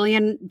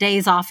bajillion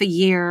days off a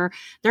year.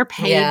 They're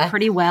paid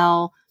pretty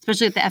well,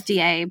 especially at the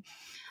FDA.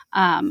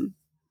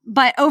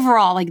 But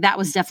overall, like that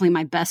was definitely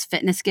my best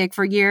fitness gig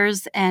for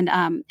years. And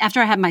after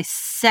I had my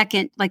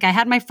second, like I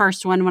had my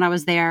first one when I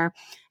was there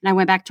and I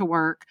went back to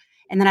work.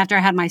 And then after I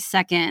had my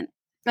second,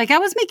 like I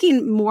was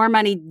making more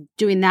money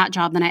doing that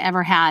job than I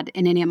ever had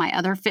in any of my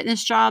other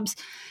fitness jobs.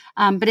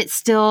 But it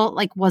still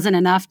like wasn't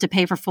enough to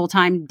pay for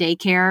full-time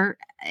daycare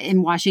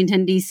in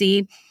Washington,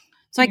 D.C.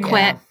 So I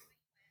quit.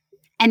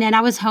 And then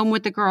I was home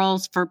with the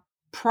girls for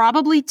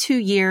probably 2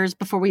 years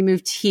before we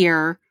moved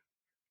here-ish.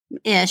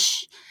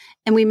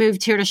 And we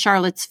moved here to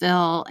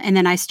Charlottesville. And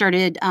then I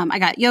started, I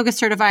got yoga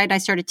certified. I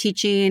started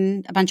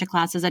teaching a bunch of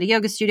classes at a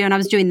yoga studio. And I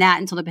was doing that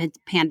until the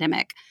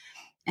pandemic.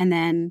 And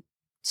then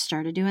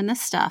started doing this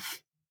stuff.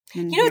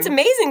 And it's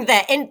amazing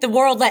that in the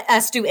world let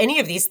us do any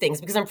of these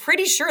things, because I'm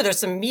pretty sure there's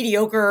some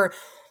mediocre,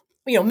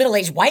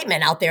 middle-aged white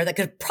men out there that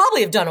could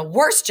probably have done a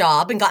worse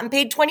job and gotten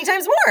paid 20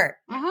 times more.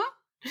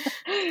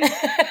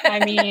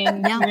 I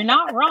mean, you're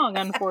not wrong,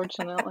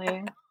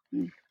 unfortunately.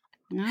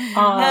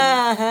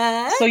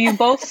 So you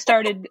both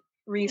started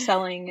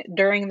reselling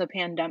during the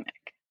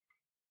pandemic.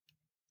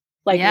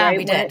 Like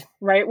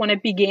right when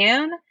it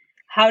began.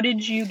 How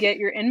did you get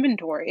your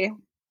inventory?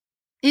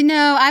 We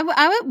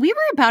were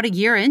about a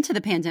year into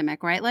the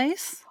pandemic, right,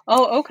 Lace?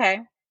 Oh,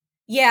 okay.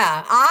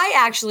 Yeah, I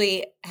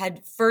actually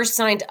had first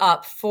signed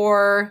up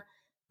for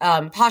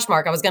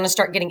Poshmark. I was going to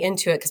start getting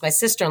into it because my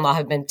sister-in-law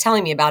had been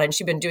telling me about it and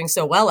she'd been doing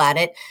so well at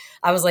it.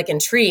 I was like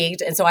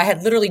intrigued. And so I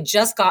had literally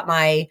just got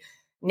my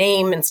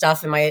name and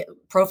stuff and my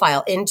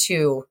profile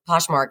into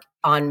Poshmark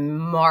on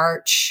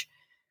March,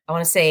 I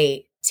want to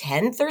say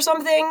 10th or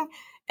something.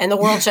 And the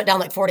world shut down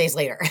like 4 days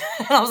later.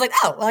 And I was like,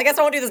 oh, well, I guess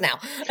I won't do this now.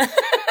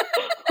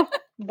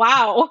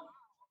 Wow.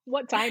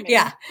 What timing?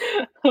 Yeah.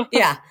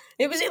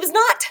 It was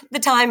not the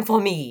time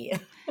for me.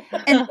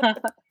 And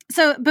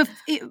so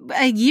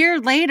a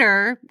year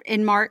later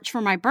in March for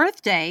my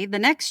birthday, the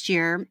next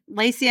year,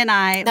 Lacey and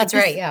I. That's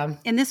right. Yeah.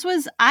 And this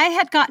was, I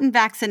had gotten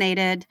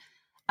vaccinated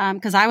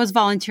because I was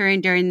volunteering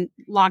during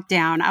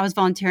lockdown. I was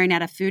volunteering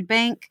at a food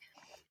bank.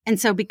 And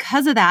so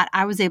because of that,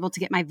 I was able to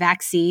get my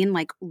vaccine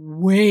like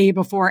way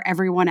before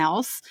everyone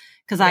else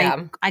because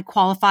I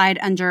qualified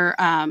under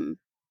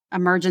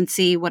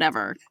emergency,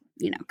 whatever.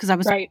 because I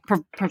was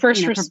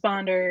first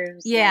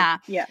responders. Yeah.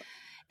 Yeah.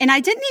 And I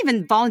didn't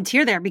even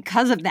volunteer there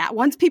because of that.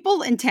 Once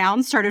people in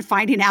town started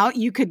finding out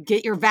you could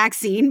get your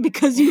vaccine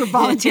because you were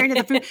volunteering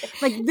at the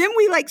food, then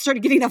we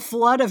started getting a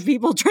flood of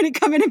people trying to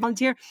come in and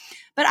volunteer.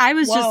 But I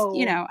was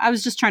I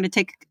was just trying to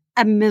take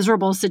a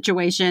miserable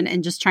situation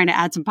and just trying to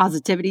add some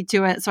positivity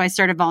to it. So I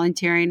started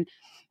volunteering.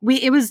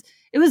 It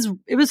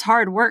was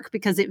hard work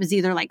because it was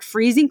either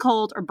freezing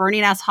cold or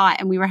burning ass hot.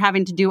 And we were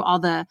having to do all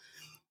the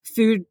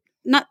food,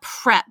 not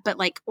prep, but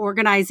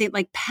organizing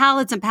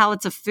pallets and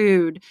pallets of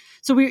food.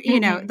 So we,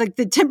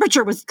 the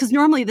temperature was, because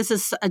normally this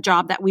is a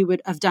job that we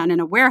would have done in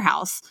a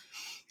warehouse.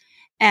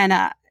 And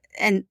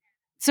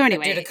so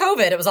anyway. But due to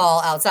COVID, it was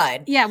all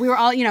outside. Yeah, we were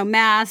all,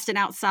 masked and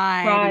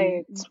outside.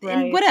 Right.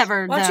 And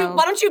whatever.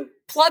 Why don't you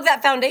plug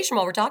that foundation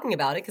while we're talking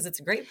about it? Because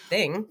it's a great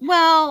thing.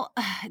 Well,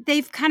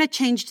 they've kind of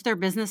changed their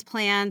business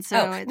plan.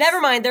 So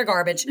never mind. They're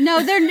garbage. No,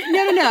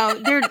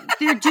 no.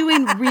 They're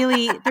doing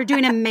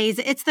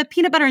amazing. It's the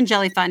Peanut Butter and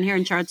Jelly Fund here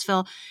in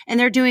Charlottesville, and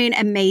they're doing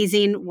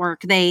amazing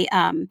work. They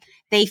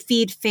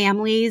feed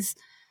families.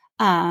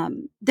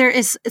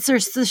 There's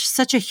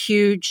such a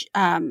huge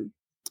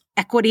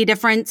equity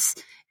difference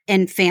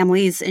in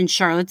families in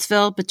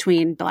Charlottesville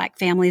between Black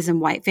families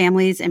and white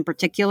families in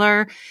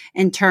particular,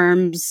 in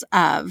terms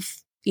of,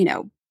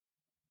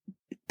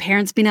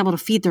 parents being able to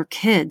feed their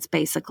kids,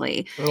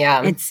 basically.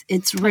 Yeah.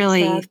 It's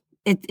really,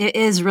 it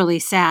is really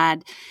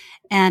sad.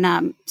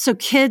 And so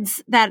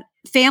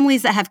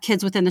families that have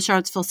kids within the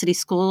Charlottesville City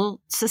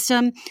School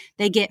system,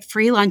 they get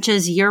free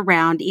lunches year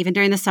round, even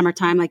during the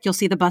summertime. You'll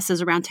see the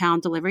buses around town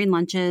delivering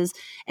lunches.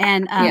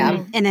 And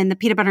and then the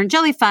Peanut Butter and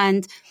Jelly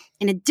Fund,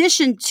 in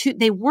addition to,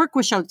 they work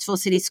with Charlottesville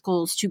City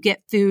Schools to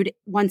get food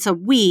once a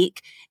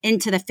week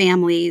into the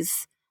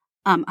families'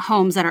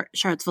 homes that are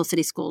Charlottesville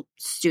City School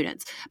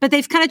students. But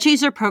they've kind of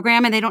changed their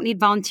program and they don't need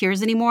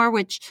volunteers anymore,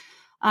 which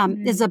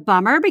is a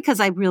bummer because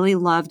I really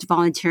loved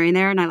volunteering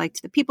there and I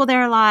liked the people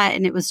there a lot.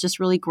 And it was just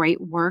really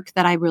great work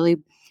that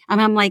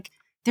I'm like,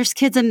 there's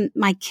kids in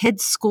my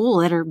kids' school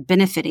that are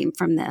benefiting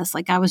from this.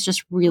 I was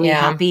just really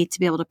happy to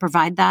be able to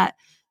provide that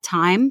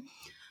time.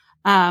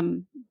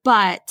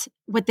 But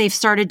what they've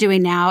started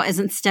doing now is,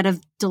 instead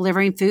of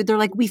delivering food, they're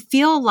we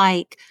feel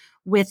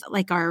with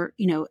our,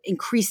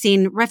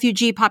 increasing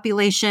refugee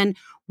population,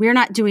 we're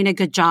not doing a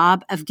good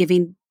job of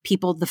giving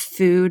people the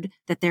food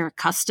that they're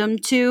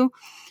accustomed to.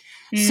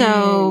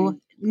 So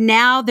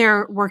now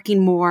they're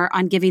working more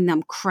on giving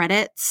them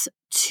credits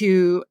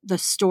to the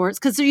stores.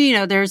 Cause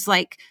there's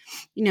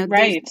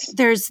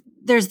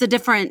there's the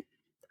different,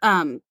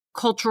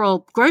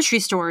 cultural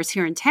grocery stores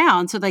here in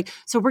town. So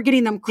we're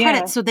getting them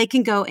credits so they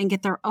can go and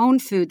get their own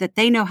food that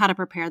they know how to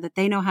prepare, that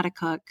they know how to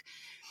cook.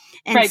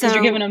 And because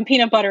you're giving them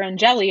peanut butter and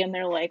jelly, and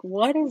they're like,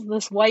 "What is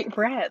this white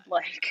bread?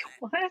 What?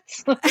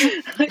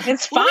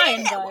 It's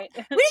fine." But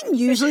we didn't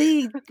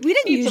usually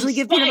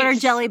give peanut butter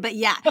and jelly, but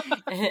yeah,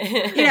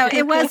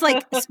 it was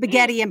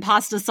spaghetti and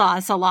pasta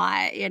sauce a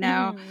lot,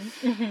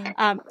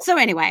 So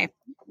anyway,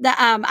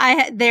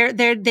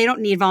 they don't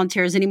need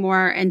volunteers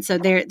anymore, and so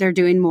they're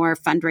doing more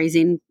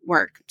fundraising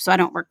work. So I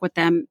don't work with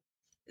them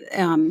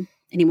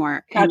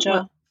anymore.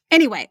 Gotcha.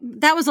 Anyway,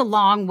 that was a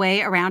long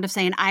way around of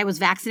saying I was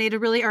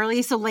vaccinated really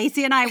early. So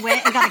Lacey and I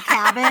went and got a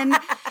cabin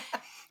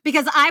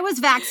because I was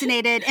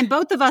vaccinated and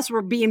both of us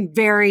were being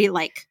very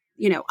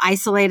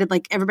isolated.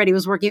 Everybody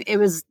was working. It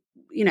was,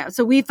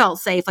 so we felt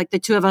safe. The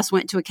two of us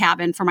went to a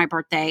cabin for my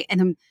birthday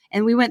and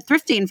we went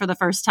thrifting for the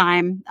first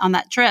time on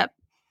that trip.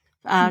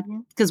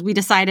 Because we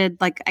decided,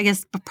 I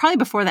guess probably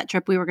before that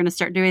trip, we were going to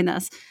start doing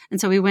this. And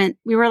so we were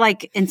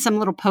in some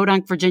little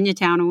podunk Virginia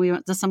town, and we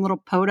went to some little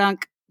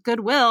podunk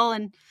Goodwill,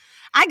 and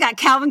I got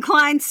Calvin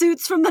Klein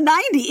suits from the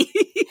 90s.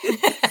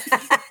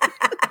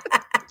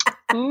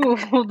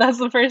 Ooh, that's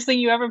the first thing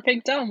you ever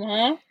picked up,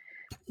 huh?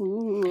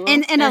 Ooh.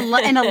 And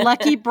a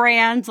Lucky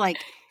Brand,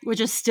 which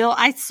is still,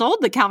 I sold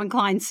the Calvin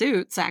Klein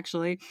suits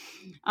actually.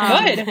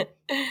 Good.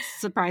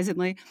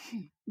 Surprisingly.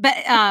 But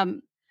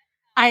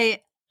I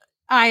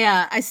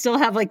still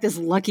have this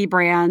Lucky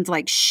Brand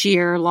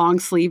sheer long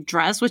sleeve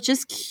dress, which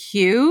is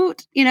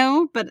cute,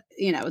 but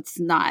it's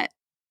not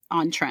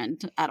on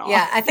trend at all.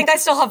 Yeah, I think I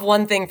still have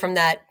one thing from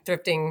that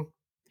thrifting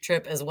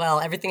trip as well.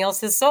 Everything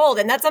else is sold.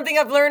 And that's something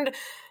I've learned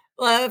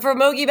from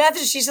Mogi Beth.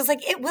 She's just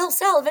it will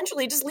sell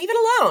eventually. Just leave it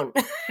alone.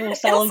 It will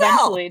sell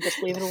eventually.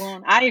 Just leave it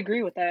alone. I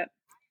agree with that.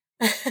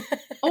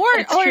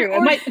 It's true.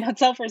 It might not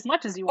sell for as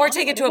much as you want. Or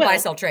take it to a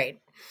buy-sell trade.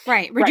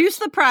 Right. Reduce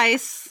the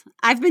price.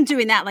 I've been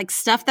doing that.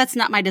 Stuff that's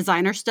not my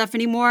designer stuff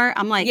anymore.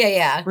 I'm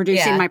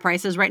reducing my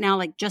prices right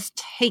now. Just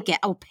take it.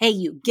 I'll pay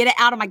you. Get it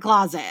out of my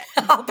closet.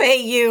 I'll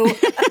pay you.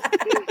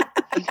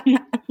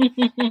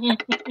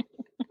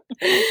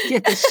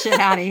 Get this shit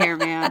out of here,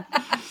 man.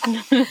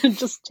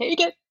 Just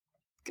take it.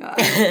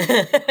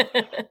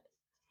 God.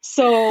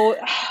 So,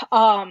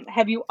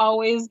 have you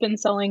always been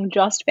selling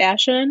just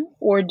fashion,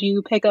 or do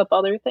you pick up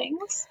other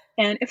things?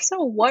 And if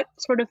so, what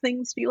sort of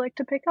things do you like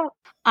to pick up?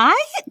 I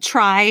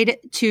tried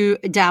to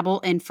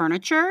dabble in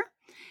furniture.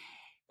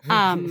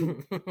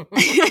 It's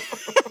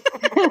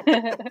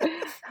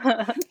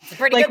a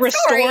pretty like good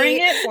restoring story.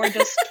 it or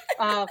just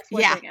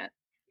flipping it?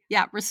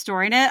 Yeah,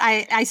 restoring it.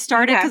 I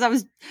started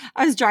because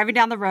I was driving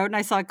down the road and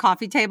I saw a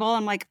coffee table.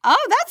 I'm like,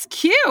 oh, that's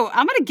cute.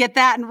 I'm gonna get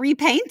that and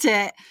repaint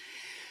it.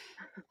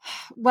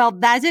 Well,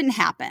 that didn't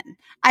happen.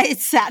 It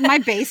sat in my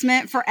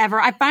basement forever.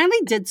 I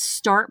finally did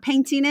start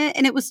painting it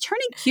and it was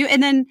turning cute.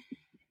 And then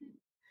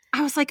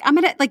I was like, I'm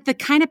going to, like, the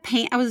kind of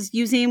paint I was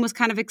using was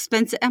kind of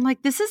expensive. I'm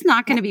like, this is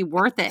not going to be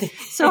worth it.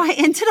 So I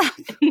ended up,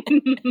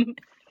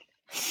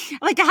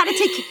 like, I had to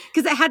take,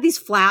 because it had these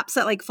flaps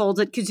that, like,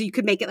 folded, because you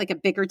could make it, like, a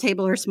bigger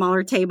table or a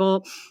smaller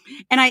table.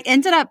 And I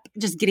ended up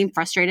just getting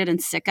frustrated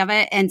and sick of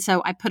it. And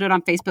so I put it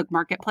on Facebook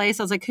Marketplace.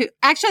 I was like,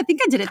 actually, I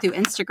think I did it through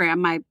Instagram,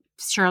 my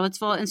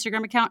Charlottesville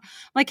Instagram account.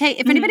 Like, hey,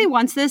 if anybody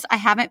wants this, I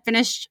haven't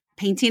finished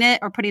painting it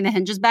or putting the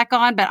hinges back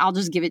on, but I'll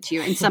just give it to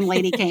you. And some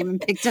lady came and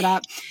picked it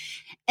up.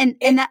 And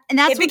that's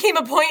it became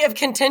a point of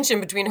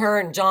contention between her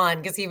and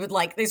John because he would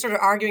they started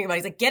arguing about it.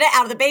 He's like, get it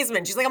out of the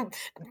basement. She's like, I'm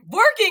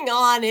working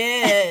on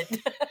it.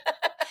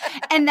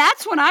 And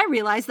that's when I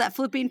realized that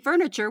flipping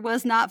furniture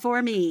was not for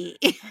me.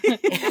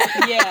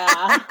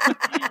 Yeah.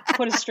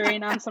 Put a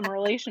strain on some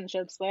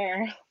relationships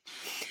there.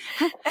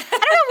 I don't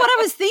know what I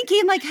was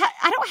thinking. Like,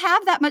 I don't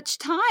have that much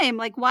time.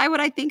 Like, why would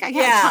I think I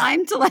have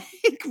time to, like,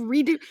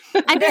 redo?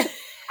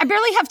 I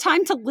barely have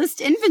time to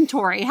list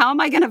inventory. How am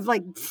I going to,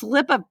 like,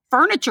 flip a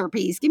furniture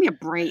piece? Give me a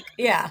break.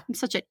 Yeah. I'm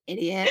such an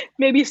idiot.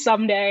 Maybe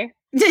someday.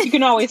 You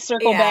can always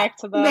circle back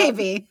to the...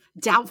 Maybe.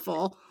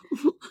 Doubtful.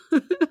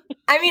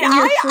 I mean,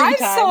 I've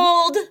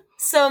sold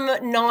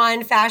some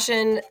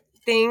non-fashion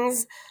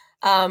things,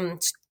 all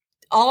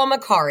on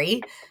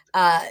Mercari.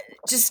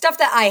 Just stuff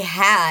that I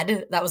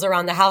had that was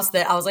around the house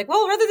that I was like,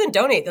 well, rather than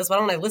donate this, why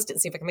don't I list it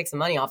and see if I can make some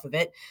money off of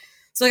it?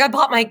 So, like, I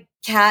bought my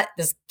cat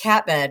this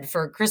cat bed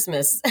for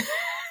Christmas.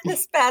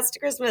 This past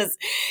Christmas,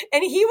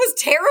 and he was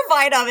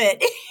terrified of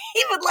it.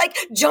 He would, like,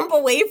 jump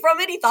away from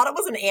it. He thought it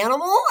was an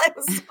animal. It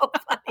was so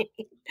funny.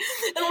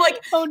 And,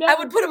 like, oh, no. I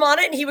would put him on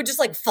it and he would just,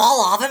 like,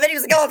 fall off of it. He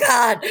was like, oh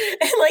God.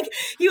 And, like,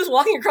 he was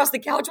walking across the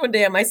couch one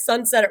day and my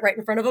son set it right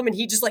in front of him and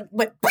he just, like,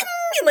 went bing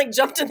and, like,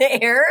 jumped in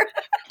the air.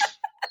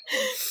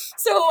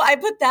 So I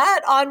put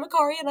that on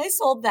Mercari and I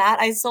sold that.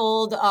 I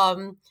sold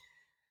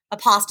a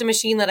pasta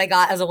machine that I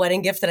got as a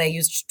wedding gift that I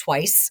used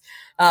twice.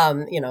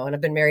 And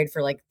I've been married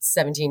for like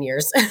 17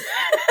 years.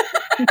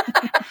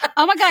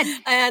 Oh my God.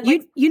 And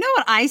you know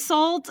what I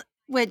sold?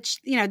 Which,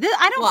 I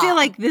don't feel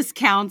like this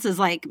counts as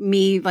like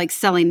me like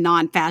selling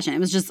non-fashion. It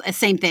was just the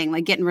same thing,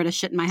 like getting rid of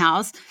shit in my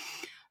house.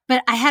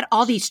 But I had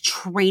all these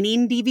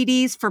training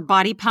DVDs for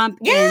Body Pump.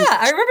 Yeah,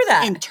 I remember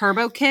that. And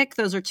Turbo Kick.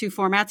 Those are two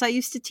formats I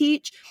used to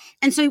teach.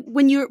 And so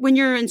when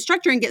you're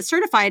instructor and get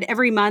certified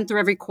every month or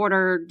every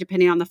quarter,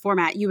 depending on the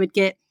format, you would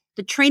get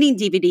the training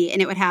DVD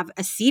and it would have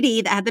a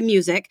CD that had the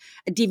music,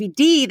 a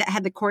DVD that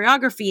had the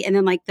choreography, and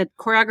then like the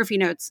choreography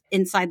notes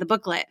inside the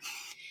booklet.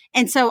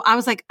 And so I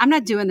was like, I'm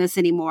not doing this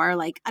anymore.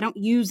 Like, I don't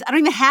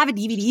even have a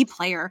DVD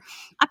player.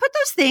 I put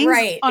those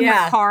things on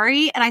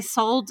Mercari and I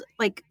sold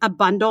like a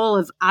bundle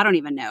of, I don't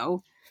even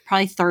know,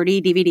 probably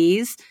 30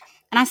 DVDs.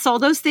 And I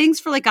sold those things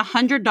for like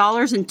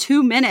 $100 in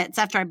 2 minutes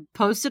after I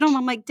posted them.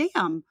 I'm like,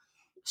 damn,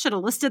 should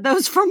have listed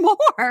those for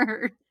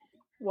more.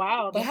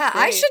 Wow. That's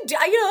great. I should,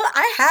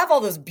 I have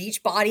all those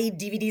Beachbody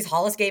DVDs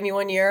Hollis gave me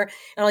one year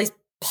and all these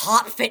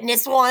Pop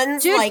Fitness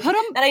ones. Dude, like, put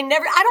them. And I don't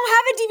have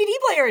a DVD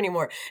player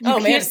anymore. You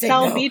can't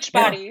sell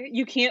Beachbody. Yeah.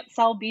 You can't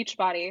sell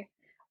Beachbody.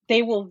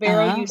 They will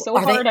vero you so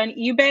hard on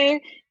eBay.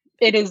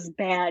 It is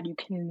bad. You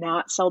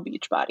cannot sell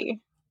Beachbody.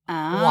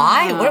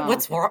 Why?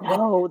 What's wrong?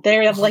 No,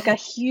 they have like a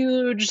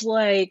huge,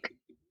 like,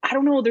 I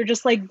don't know. They're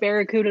just like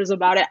barracudas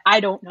about it.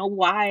 I don't know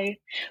why,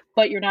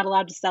 but you're not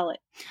allowed to sell it.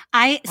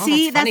 I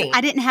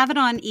didn't have it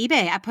on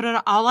eBay. I put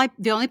it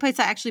the only place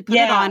I actually put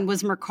it on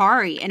was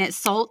Mercari, and it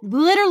sold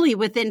literally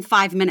within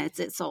 5 minutes.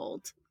 It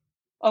sold.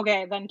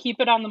 Okay, then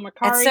keep it on the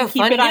Mercari. So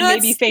keep it on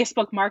maybe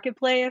Facebook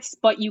Marketplace,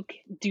 but you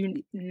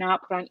do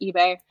not put on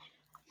eBay.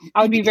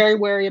 I would be very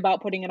wary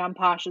about putting it on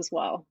Posh as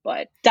well,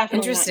 but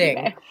definitely interesting.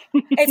 Not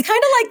eBay. It's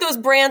kind of like those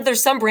brands.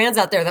 There's some brands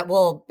out there that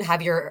will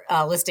have your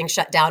listing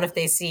shut down if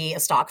they see a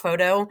stock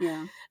photo.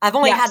 Yeah. I've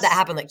only had that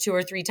happen like 2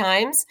 or 3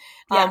 times.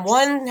 Yes.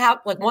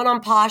 One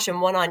on Posh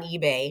and one on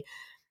eBay.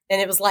 And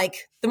it was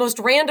like the most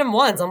random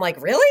ones. I'm like,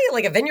 really?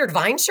 Like a Vineyard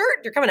Vine shirt?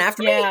 You're coming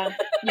after me?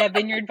 Yeah,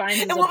 Vineyard Vine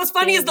is And what was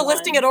funny is the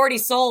listing had already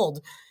sold.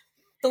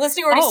 The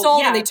listing already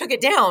sold and they took it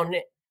down.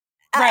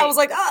 Right. I was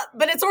like,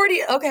 but it's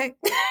already, okay.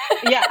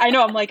 Yeah, I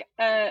know. I'm like,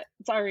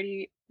 it's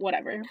already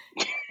whatever.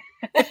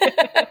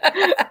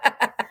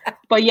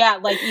 But yeah,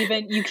 like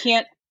even you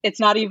can't,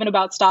 it's not even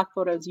about stock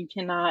photos. You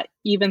cannot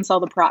even sell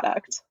the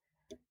product.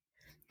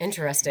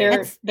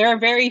 Interesting. There are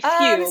very few,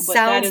 but sounds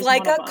that is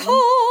like one a of them.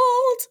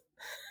 cult.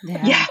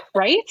 Yeah,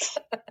 right?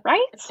 Right?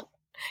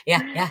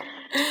 Yeah.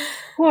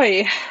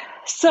 Boy.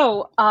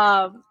 So,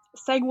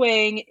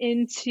 segueing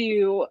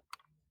into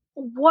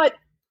what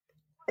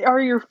are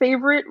your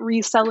favorite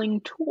reselling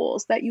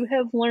tools that you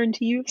have learned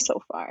to use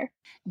so far?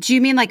 Do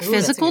you mean like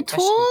physical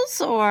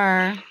tools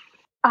or?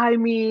 I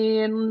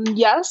mean,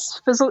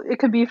 yes, it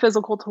could be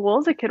physical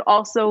tools. It could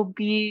also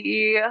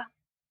be,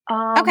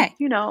 Okay.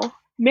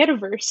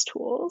 metaverse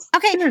tools,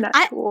 Okay. internet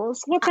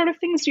tools. What sort of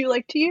things do you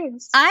like to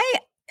use? I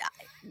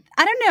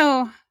don't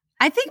know.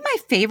 I think my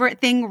favorite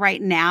thing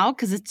right now,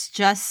 because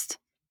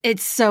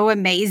it's so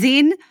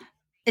amazing,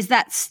 is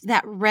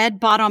that red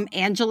bottom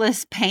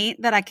Angelus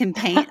paint that I can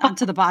paint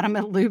onto the bottom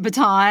of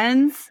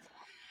Louboutins.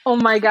 Oh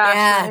my gosh,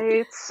 Yeah.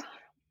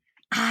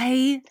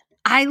 right?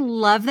 I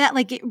love that.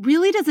 Like, it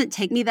really doesn't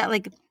take me that,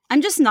 like,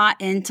 I'm just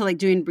not into like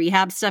doing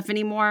rehab stuff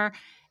anymore,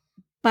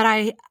 but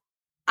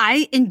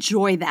I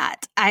enjoy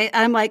that.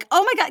 I'm like,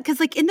 oh my God.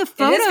 Because like in the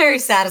photos, it is very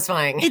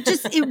satisfying.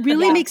 it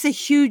really makes a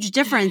huge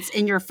difference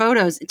in your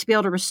photos to be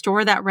able to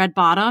restore that red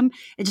bottom.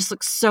 It just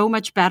looks so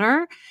much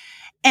better.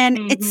 And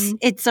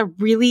it's a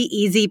really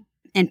easy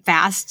and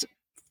fast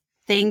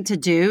thing to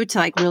do to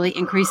like really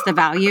increase the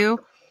value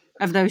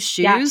of those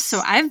shoes. Yes.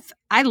 So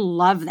I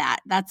love that.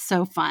 That's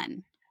so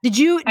fun.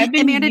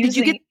 Amanda, did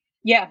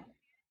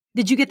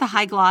you get the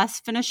high gloss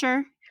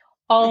finisher?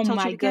 Oh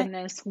my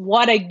goodness.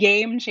 What a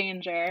game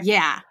changer.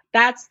 Yeah.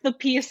 That's the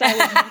piece I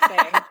was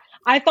missing.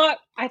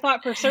 I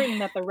thought for certain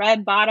that the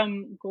red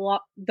bottom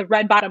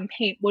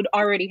paint would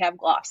already have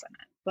gloss in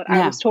it, but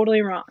I was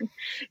totally wrong.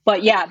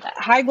 But yeah, that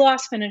high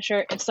gloss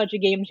finisher is such a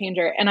game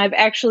changer. And I've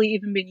actually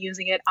even been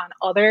using it on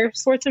other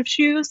sorts of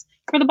shoes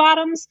for the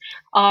bottoms,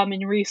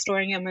 and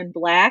restoring them in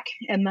black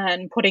and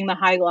then putting the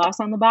high gloss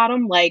on the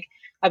bottom. Like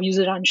I've used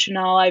it on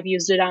Chanel. I've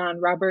used it on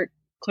Robert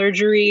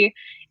Clergerie,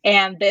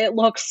 and it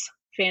looks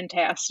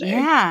fantastic.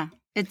 Yeah.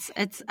 It's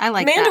I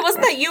like Amanda, that.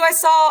 wasn't that you I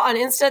saw on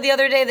Insta the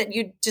other day that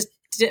you just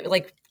did,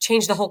 like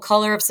changed the whole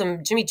color of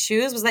some Jimmy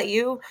Choos? Was that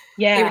you?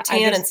 Yeah. They were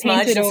tan and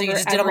smudged, and so you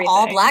just did them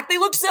all black. They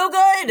looked so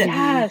good.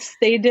 Yes,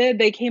 they did.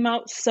 They came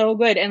out so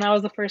good. And that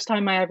was the first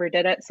time I ever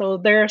did it. So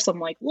there are some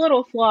like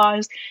little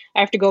flaws. I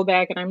have to go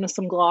back and I'm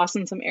missing some gloss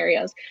in some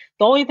areas.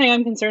 The only thing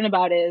I'm concerned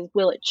about is,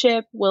 will it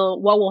chip?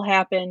 What will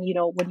happen,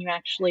 when you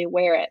actually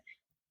wear it?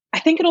 I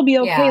think it'll be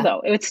okay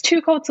though. It's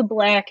 2 coats of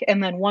black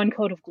and then 1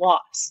 coat of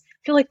gloss.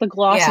 I feel like the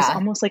gloss is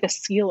almost like a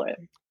sealer.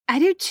 I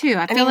do too.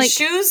 I feel like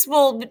shoes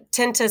will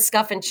tend to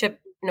scuff and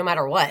chip no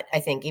matter what, I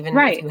think, even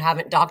if you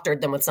haven't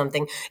doctored them with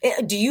something.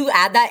 Do you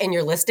add that in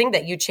your listing,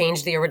 that you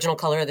change the original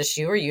color of the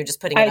shoe, or are you just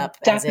putting it up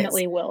as is? I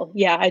definitely will.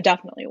 Yeah, I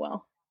definitely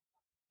will.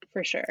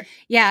 For sure.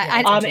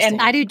 Yeah,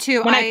 and I do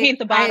too. When I paint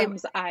the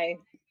bottoms, I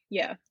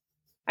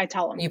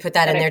tell them. You put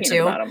that in there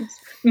too?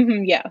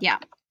 Mm-hmm, yeah. Yeah.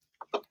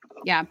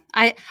 Yeah,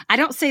 I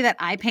don't say that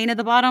I painted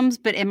the bottoms,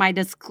 but in my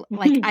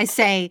I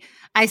say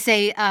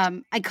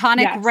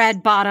iconic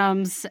red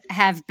bottoms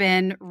have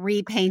been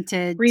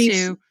repainted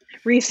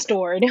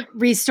restored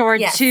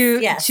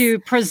to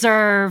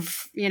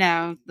preserve,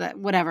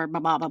 whatever, blah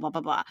blah blah blah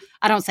blah blah.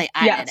 I don't say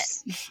I did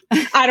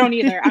it. I don't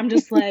either. I'm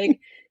just like,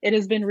 it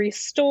has been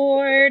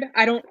restored.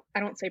 I don't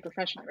say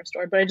professionally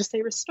restored, but I just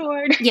say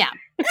restored. Yeah.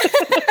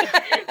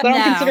 I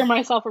don't consider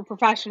myself a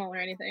professional or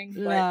anything.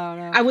 But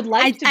no. I would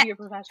like to be a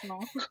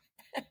professional.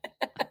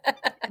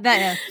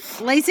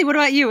 Lacey, what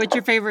about you? What's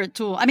your favorite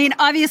tool? I mean,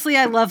 obviously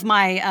I love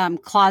my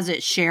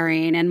closet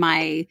sharing and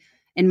my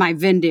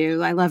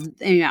Vindu. I love,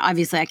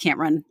 obviously I can't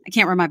run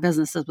my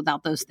businesses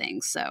without those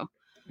things. So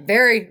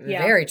very,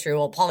 very true.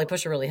 Well, Polly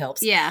Pusher really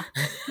helps. Yeah.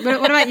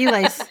 What about you,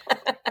 Lace?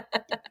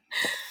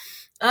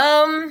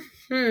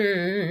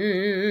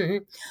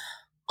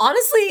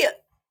 Honestly,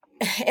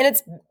 and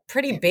it's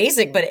pretty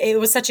basic, but it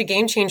was such a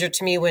game changer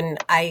to me when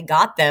I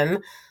got them,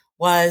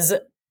 was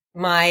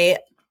my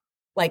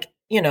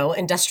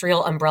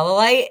industrial umbrella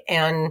light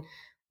and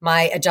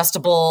my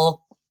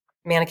adjustable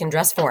mannequin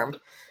dress form.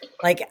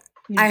 Like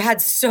I had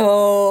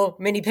so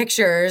many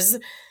pictures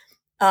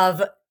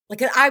of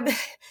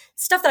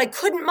stuff that I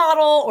couldn't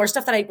model, or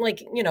stuff that I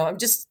I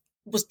just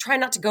was trying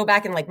not to go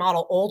back and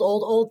model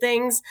old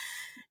things.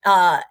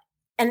 And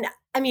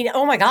I mean,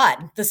 oh my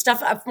God, the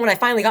stuff when I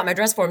finally got my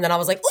dress form, then I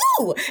was like,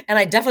 ooh, and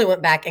I definitely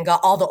went back and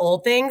got all the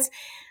old things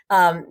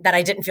that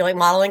I didn't feel like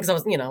modeling because I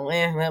was,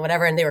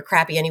 whatever. And they were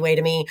crappy anyway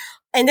to me.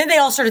 And then they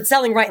all started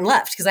selling right and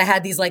left because I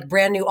had these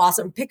brand new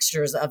awesome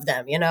pictures of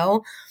them,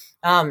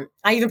 I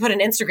even put an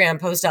Instagram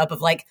post up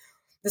of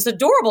this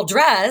adorable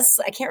dress.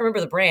 I can't remember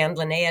the brand,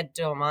 Linnea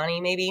Domani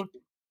maybe.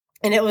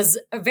 And it was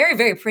a very,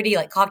 very pretty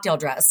cocktail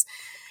dress.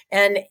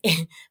 And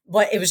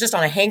it was just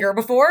on a hanger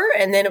before,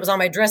 and then it was on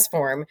my dress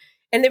form.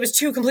 And it was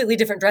 2 completely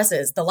different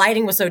dresses. The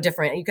lighting was so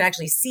different, and you could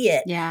actually see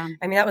it. Yeah.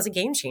 I mean, that was a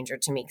game changer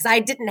to me because I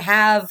didn't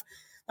have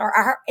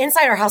our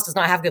inside our house does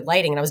not have good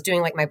lighting. And I was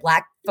doing my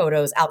black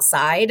photos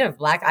outside of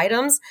black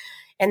items,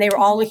 and they were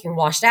all looking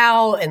washed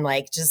out and so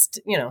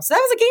that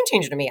was a game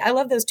changer to me. I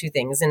love those 2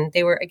 things, and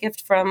they were a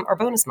gift from our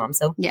bonus mom.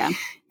 So yeah,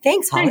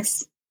 thanks,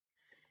 Hollis.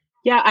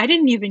 Yeah, I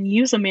didn't even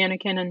use a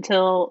mannequin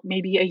until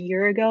maybe a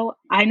year ago.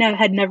 I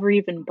had never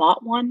even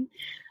bought one.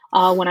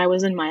 When I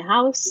was in my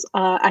house,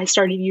 I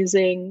started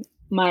using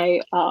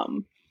my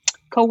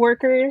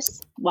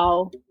coworkers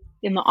while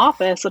in the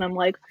office, and I'm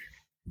like,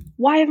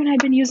 why haven't I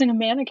been using a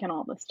mannequin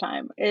all this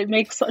time? It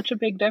makes such a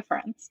big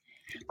difference.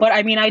 But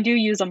I mean, I do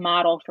use a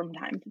model from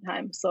time to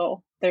time,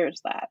 so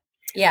there's that.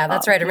 Yeah,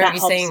 that's right. I remember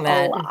you saying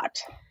that. A lot.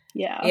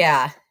 Yeah.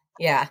 Yeah.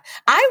 Yeah.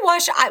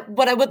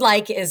 What I would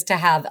like is to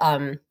have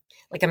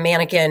like a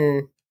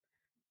mannequin,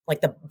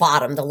 like the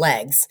bottom, the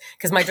legs,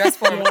 because my dress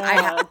form,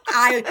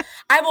 I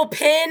will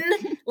pin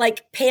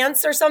like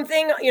pants or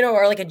something,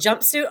 or like a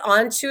jumpsuit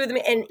onto them,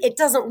 and it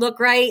doesn't look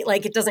right.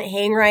 Like it doesn't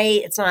hang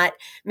right. It's not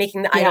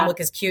making the item look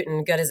as cute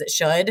and good as it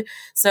should.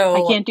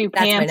 So I can't do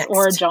pants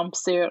or a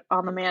jumpsuit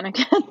on the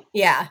mannequin.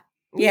 Yeah.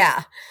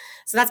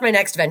 So that's my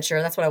next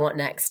venture. That's what I want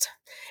next.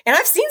 And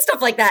I've seen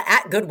stuff like that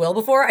at Goodwill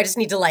before. I just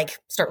need to like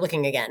start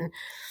looking again.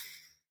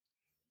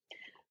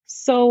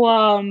 So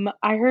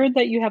I heard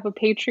that you have a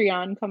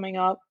Patreon coming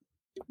up.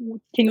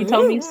 Can you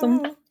tell me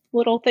some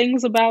little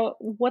things about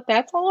what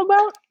that's all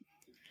about?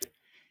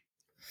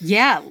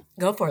 Yeah.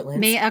 Go for it,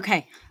 Liz.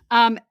 Okay.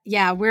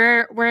 Yeah,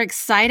 we're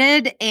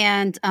excited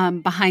and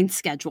behind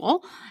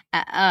schedule.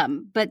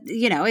 But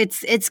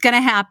it's going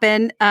to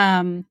happen.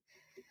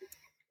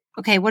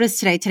 Okay, what is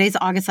today? Today's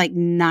August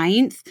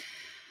 9th.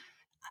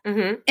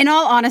 Mm-hmm. In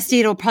all honesty,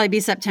 it'll probably be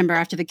September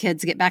after the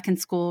kids get back in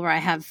school, where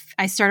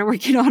I started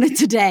working on it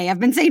today. I've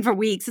been saying for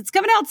weeks, it's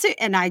coming out soon.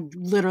 And I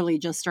literally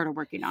just started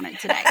working on it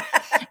today.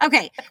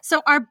 Okay.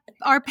 So our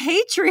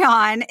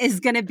Patreon is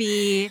going to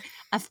be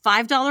a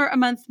 $5 a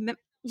month.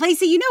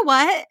 Lacey, you know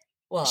what?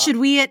 Well, should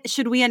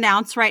we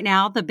announce right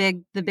now the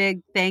big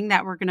thing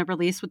that we're going to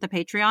release with the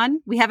Patreon?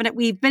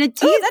 We've been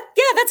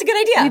that's a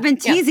good idea. We've been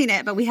teasing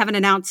it, but we haven't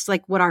announced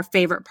like what our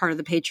favorite part of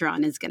the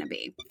Patreon is going to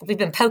be. We've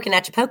been poking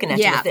at you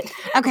with it.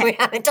 Okay. We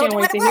haven't told you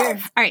what it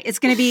was. All right. It's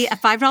going to be a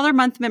 $5 a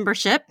month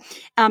membership.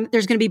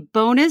 There's going to be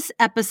bonus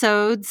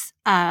episodes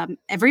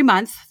every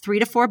month, 3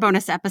 to 4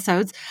 bonus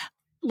episodes.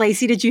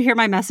 Lacey, did you hear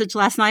my message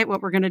last night?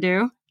 What we're going to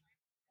do?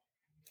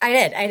 I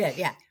did.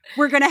 Yeah.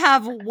 We're going to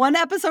have one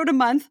episode a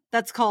month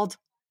that's called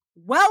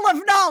Well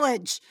of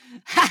Knowledge.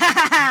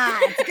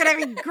 It's going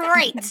to be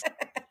great.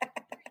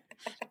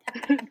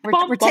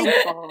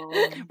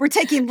 We're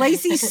taking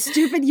Lacey's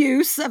stupid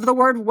use of the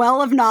word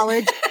well of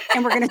knowledge,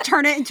 and we're going to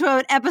turn it into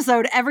an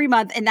episode every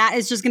month. And that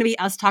is just going to be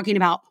us talking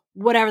about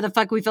whatever the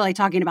fuck we feel like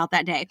talking about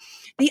that day.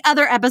 The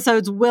other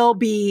episodes will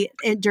be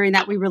we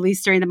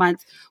release during the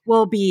month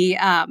will be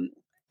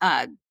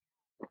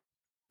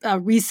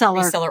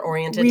reseller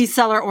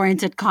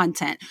oriented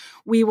content.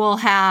 We will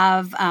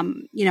have, I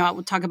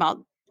will talk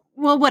about,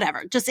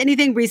 whatever, just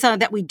anything reseller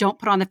that we don't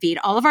put on the feed.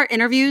 All of our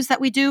interviews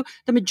that we do,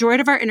 the majority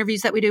of our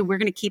interviews that we do, we're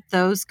going to keep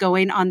those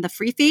going on the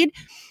free feed.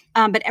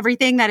 But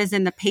everything that is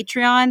in the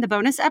Patreon, the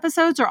bonus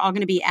episodes are all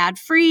going to be ad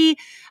free,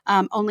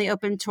 only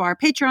open to our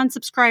Patreon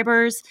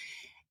subscribers.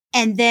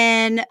 And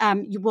then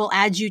we'll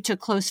add you to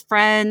close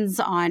friends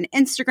on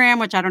Instagram,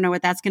 which I don't know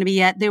what that's going to be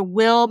yet. There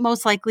will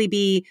most likely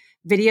be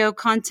video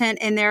content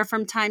in there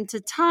from time to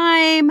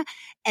time.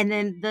 And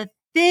then the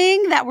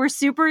thing that we're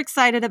super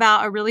excited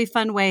about, a really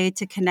fun way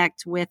to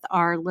connect with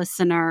our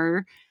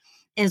listener,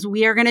 is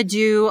we are going to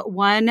do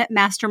one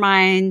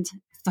mastermind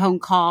phone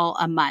call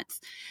a month.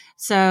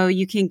 So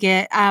you can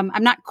get,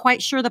 I'm not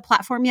quite sure the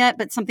platform yet,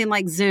 but something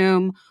like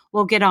Zoom,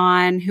 we'll get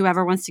on,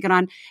 whoever wants to get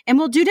on, and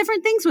we'll do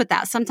different things with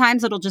that.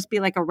 Sometimes it'll just be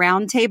like a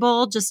round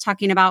table, just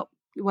talking about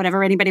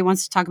whatever anybody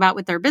wants to talk about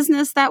with their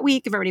business that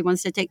week, if everybody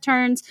wants to take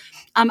turns.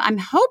 I'm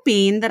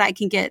hoping that I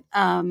can get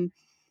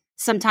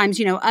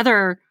sometimes,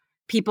 other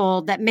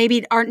people that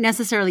maybe aren't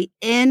necessarily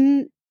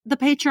in the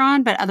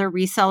Patreon, but other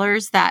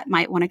resellers that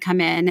might want to come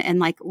in and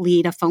like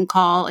lead a phone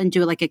call and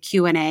do like a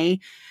Q&A.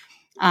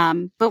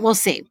 But we'll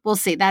see.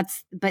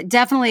 But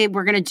definitely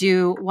we're going to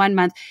do 1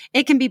 month.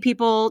 It can be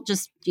people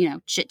just,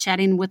 chit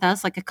chatting with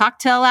us like a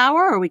cocktail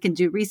hour, or we can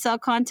do resale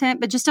content,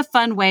 but just a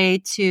fun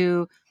way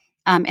to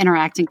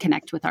interact and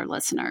connect with our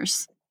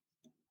listeners.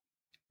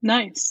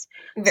 Nice.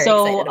 Very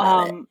excited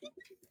about it.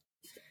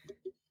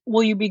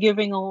 Will you be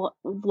giving a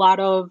lot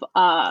of,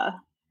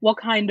 what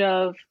kind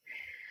of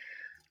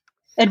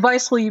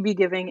advice will you be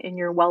giving in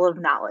your well of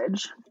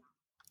knowledge?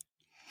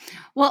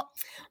 Well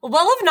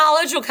of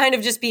knowledge will kind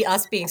of just be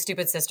us being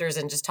stupid sisters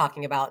and just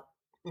talking about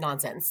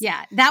nonsense.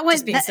 Yeah, that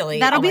was silly.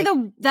 That'll be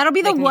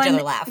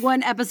the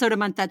one episode a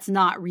month that's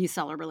not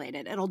reseller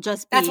related. It'll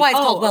just be, that's why it's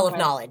called Well of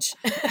Knowledge.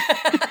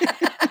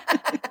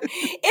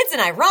 It's an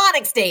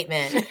ironic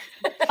statement.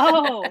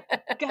 Oh,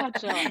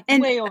 gotcha.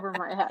 And way over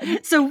my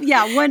head. So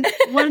yeah,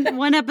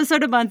 one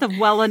episode a month of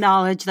Well of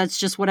Knowledge. That's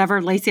just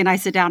whatever Lacey and I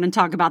sit down and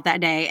talk about that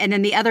day. And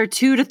then the other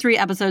 2 to 3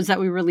 episodes that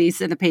we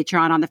release in the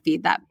Patreon on the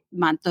feed that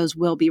month, those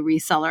will be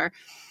reseller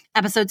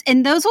episodes.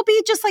 And those will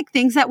be just like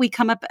things that we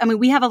come up. I mean,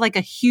 we have a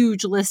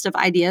huge list of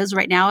ideas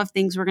right now of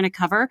things we're going to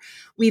cover.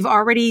 We've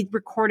already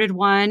recorded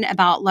one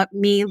about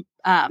me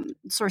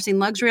sourcing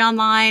luxury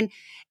online.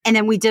 And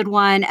then we did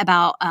one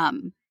about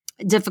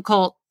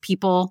difficult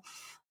people.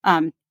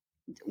 The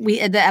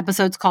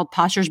episode's called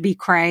Postures Be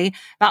Cray,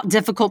 about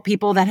difficult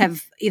people that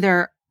have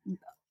either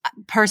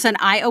person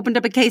I opened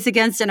up a case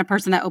against and a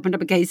person that opened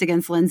up a case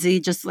against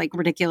Lindsay, just like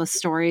ridiculous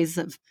stories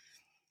of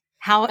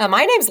how.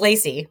 My name's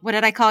Lacey. What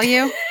did I call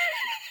you?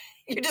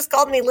 You just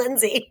called me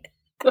Lindsay.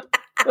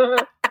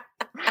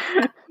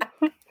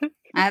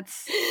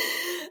 That's.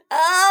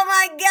 Oh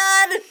my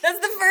God. That's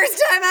the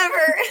first time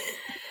ever.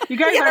 You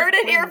guys you heard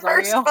it here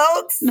first,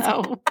 folks.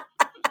 No.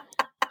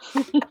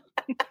 Well,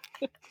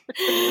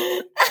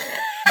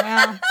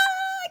 I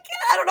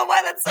don't know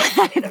why that's so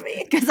funny to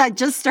me. Because I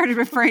just started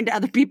referring to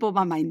other people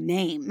by my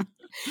name.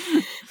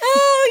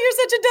 Oh, you're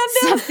such a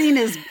dum-dum. Something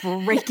is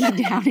breaking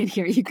down in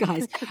here, you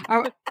guys.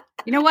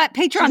 You know what?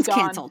 Patreon's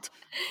canceled.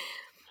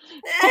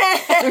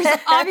 There's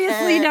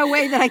obviously no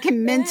way that I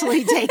can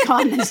mentally take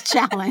on this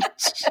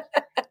challenge.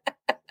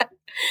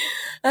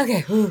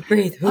 Okay,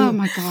 breathe. Oh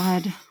my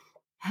God.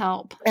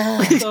 Help.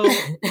 So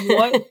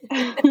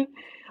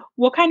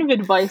what kind of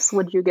advice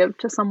would you give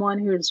to someone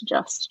who's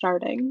just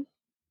starting?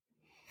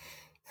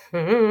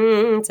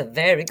 It's a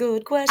very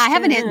good question. I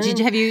haven't.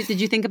 Did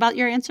you think about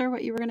your answer?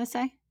 What you were going to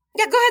say?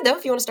 Yeah, go ahead though.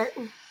 If you want to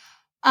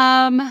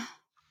start.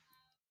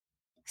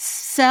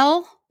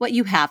 Sell what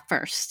you have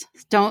first.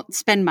 Don't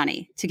spend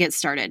money to get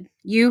started.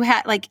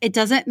 It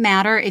doesn't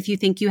matter if you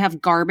think you have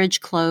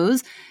garbage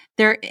clothes.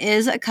 There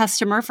is a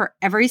customer for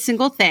every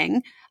single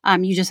thing.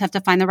 You just have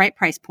to find the right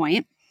price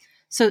point.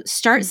 So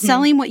start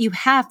selling what you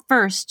have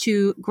first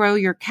to grow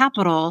your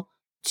capital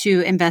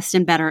to invest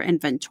in better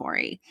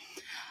inventory.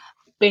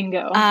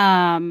 Bingo.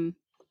 And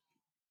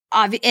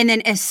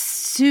then as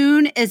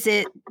soon as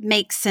it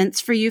makes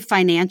sense for you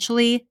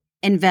financially,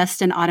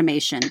 invest in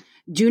automation.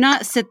 Do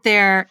not sit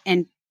there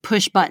and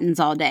push buttons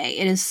all day.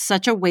 It is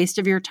such a waste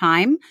of your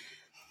time.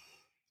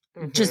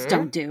 Just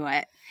don't do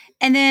it.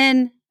 And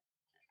then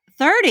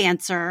third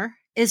answer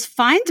is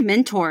find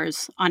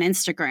mentors on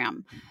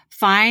Instagram.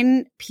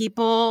 Find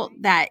people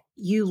that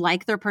you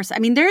like their person. I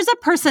mean, there's a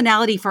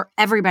personality for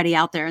everybody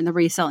out there in the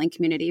reselling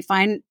community.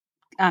 Find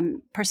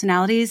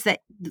personalities that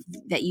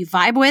you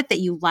vibe with, that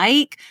you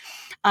like,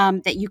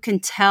 that you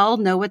can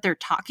know what they're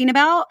talking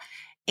about.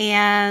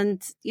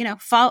 And,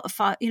 follow,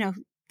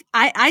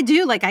 I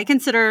do, I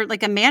consider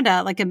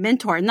Amanda like a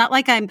mentor. Not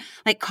like I'm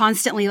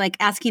constantly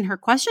asking her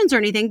questions or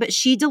anything, but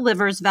she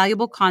delivers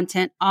valuable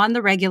content on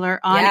the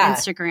regular on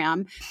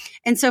Instagram.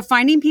 And so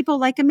finding people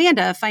like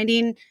Amanda,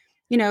 finding,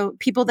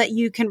 people that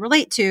you can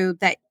relate to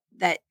that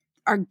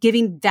are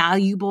giving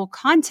valuable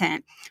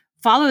content,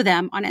 follow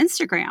them on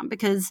Instagram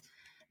because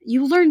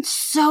you learn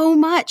so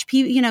much.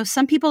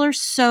 Some people are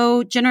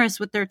so generous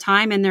with their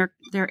time and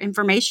their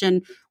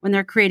information when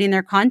they're creating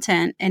their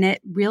content, and it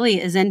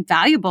really is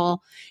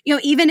invaluable.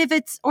 Even if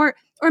it's or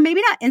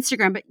maybe not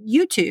Instagram, but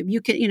YouTube.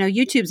 You can,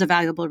 YouTube's a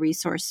valuable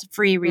resource,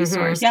 free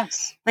resource.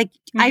 Yes.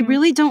 I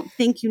really don't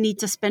think you need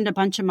to spend a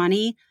bunch of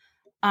money,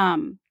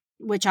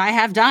 which I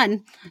have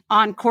done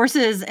on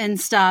courses and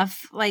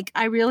stuff.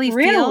 I really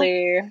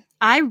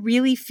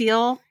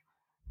feel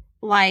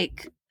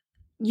like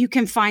you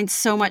can find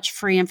so much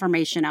free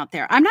information out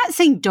there. I'm not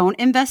saying don't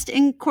invest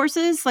in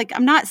courses.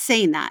 I'm not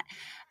saying that.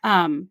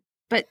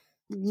 But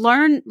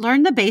learn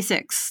the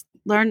basics.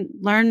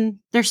 Learn.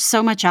 There's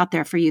so much out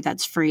there for you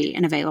that's free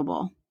and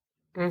available.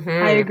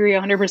 I agree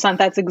 100%.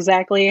 That's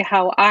exactly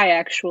how I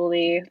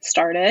actually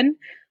started.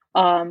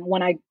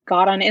 When I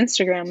got on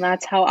Instagram,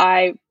 that's how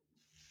I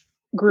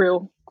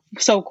grew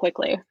so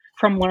quickly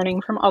from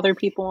learning from other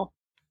people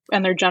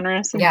and their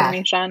generous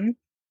information.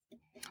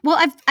 Well,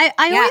 I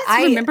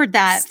always remembered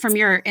that from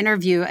your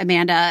interview,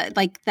 Amanda.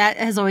 That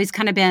has always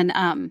kind of been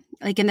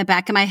in the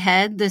back of my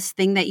head, this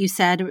thing that you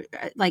said,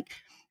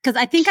 because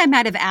I think I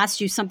might have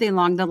asked you something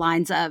along the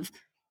lines of,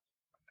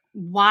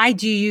 why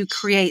do you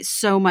create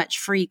so much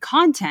free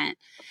content?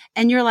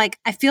 And you're like,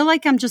 I feel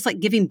like I'm just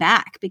giving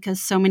back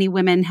because so many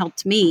women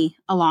helped me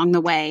along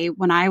the way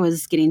when I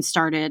was getting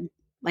started,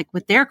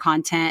 with their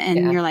content.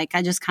 And you're like,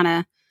 I just kind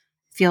of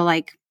feel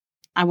like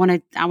I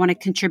want to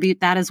contribute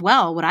that as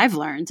well, what I've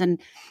learned.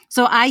 And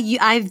so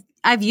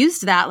I've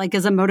used that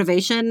as a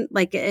motivation,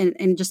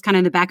 and just kind of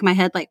in the back of my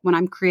head, when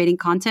I'm creating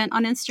content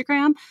on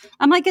Instagram,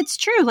 I'm like, it's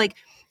true.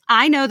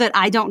 I know that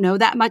I don't know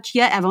that much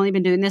yet. I've only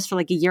been doing this for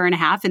a year and a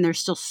half, and there's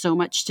still so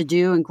much to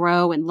do and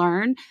grow and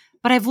learn,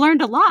 but I've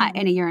learned a lot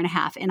in a year and a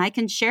half, and I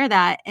can share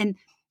that. And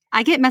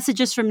I get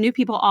messages from new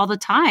people all the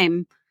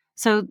time.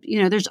 So,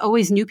 there's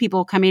always new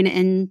people coming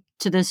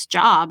into this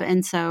job.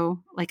 And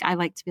so I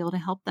like to be able to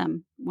help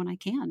them when I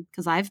can,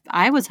 because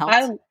I was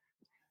helped.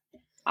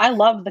 I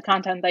love the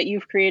content that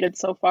you've created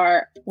so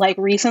far.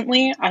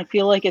 Recently, I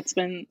feel like it's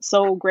been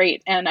so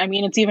great. And I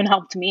mean, it's even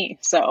helped me.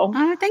 So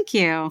thank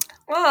you.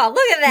 Oh,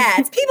 look at that.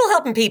 It's people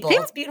helping people.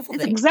 It's a beautiful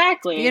thing.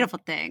 Exactly. Beautiful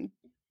thing.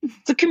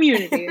 It's a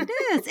community. It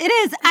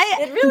is.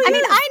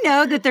 I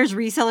know that there's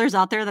resellers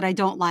out there that I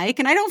don't like,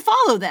 and I don't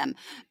follow them.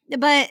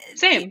 But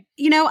same.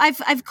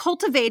 I've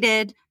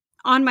cultivated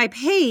on my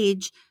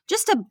page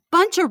just a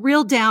bunch of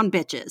real down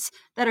bitches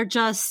that are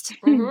just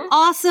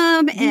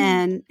awesome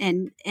and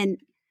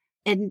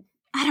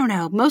I don't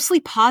know, mostly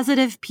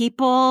positive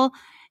people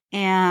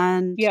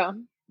and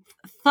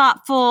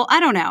thoughtful. I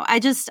don't know. I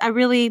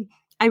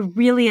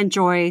really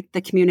enjoy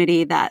the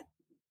community that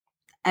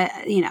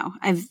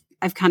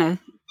I've kind of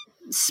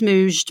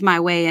smooged my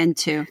way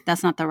into.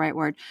 That's not the right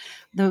word.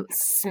 The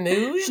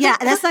smooged? Yeah,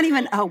 that's not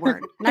even a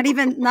word. Not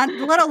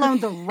let alone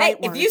the right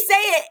word. If you say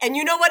it and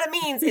you know what it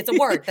means, it's a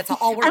word. That's how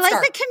all words start. I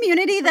like the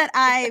community that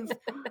I've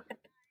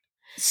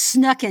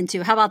snuck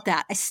into. How about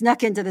that? I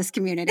snuck into this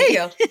community.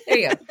 There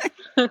you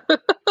go.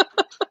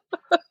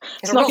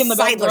 There's a real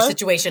Seidler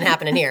situation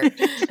happening here.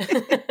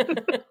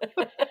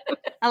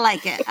 I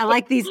like it. I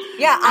like these.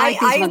 Yeah, I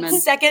I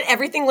second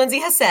everything Lindsay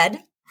has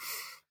said.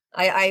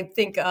 I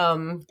think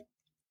I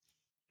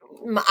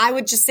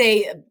would just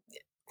say,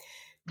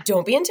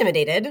 don't be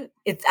intimidated.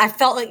 I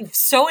felt like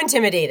so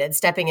intimidated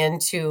stepping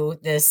into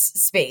this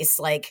space.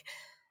 Like,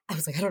 I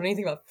was like, I don't know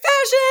anything about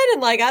fashion,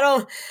 and like I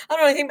don't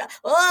know anything about.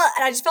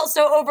 And I just felt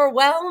so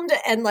overwhelmed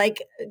and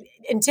like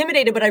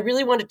intimidated. But I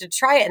really wanted to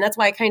try it, and that's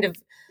why I kind of,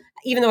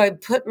 even though I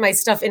put my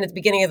stuff in at the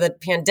beginning of the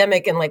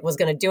pandemic and like was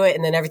going to do it,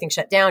 and then everything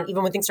shut down.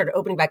 Even when things started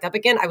opening back up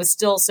again, I was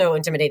still so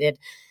intimidated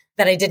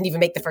that I didn't even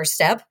make the first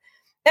step.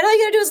 And all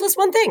you got to do is list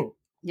one thing.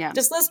 Yeah,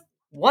 just list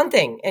one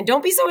thing, and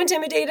don't be so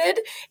intimidated,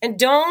 and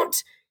don't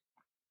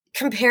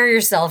compare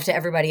yourself to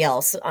everybody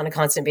else on a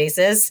constant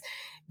basis.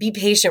 Be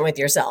patient with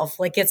yourself.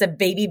 Like, it's a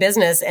baby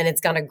business and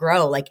it's going to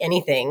grow like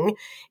anything.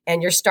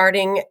 And you're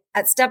starting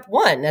at step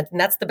one. And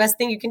that's the best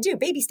thing you can do.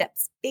 Baby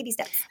steps.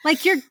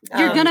 Like you're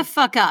going to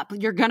fuck up.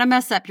 You're going to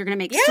mess up. You're going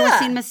to make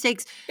sourcing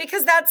mistakes.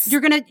 Because that's you're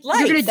going to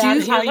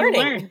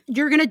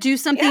do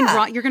something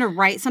wrong. You're going to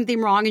write something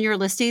wrong in your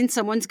listing.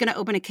 Someone's going to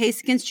open a case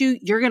against you.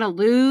 You're going to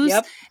lose.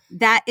 Yep.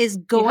 That is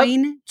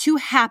going to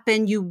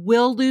happen. You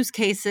will lose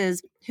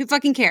cases. Who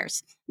fucking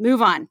cares?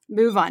 Move on.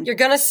 You're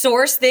going to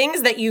source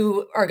things that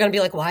you are going to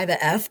be like, why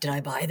the F did I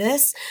buy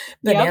this?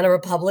 Banana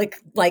Republic,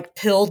 like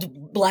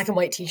pilled black and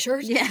white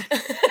t-shirt. Yeah.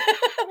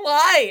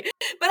 Why?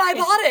 But I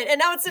bought it and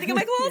now it's sitting in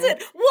my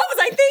closet. What was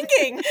I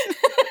thinking?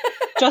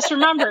 Just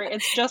remember,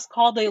 it's just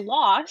called a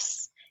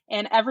loss,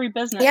 and every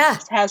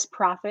business has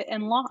profit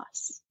and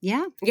loss.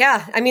 Yeah.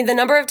 Yeah. I mean, the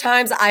number of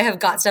times I have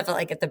got stuff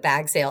at the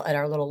bag sale at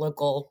our little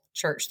local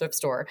church thrift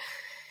store.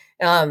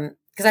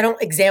 Because I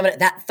don't examine it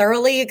that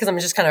thoroughly, because I'm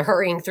just kind of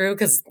hurrying through,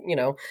 because,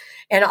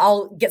 and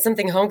I'll get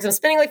something home because I'm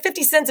spending like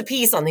 50 cents a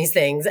piece on these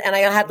things. And I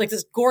had like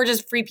this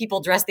gorgeous Free People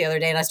dress the other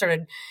day, and I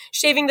started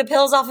shaving the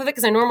pills off of it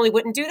because I normally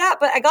wouldn't do that,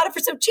 but I got it for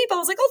so cheap. I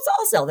was like,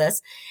 I'll sell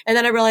this. And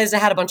then I realized I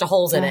had a bunch of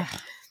holes in it.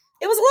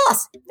 It was a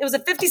loss. It was a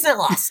 50-cent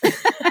loss.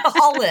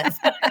 I'll live.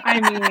 I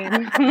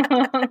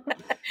mean,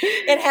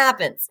 it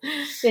happens.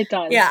 It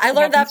does. Yeah. I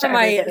learned that from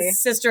my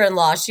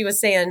sister-in-law. She was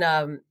saying,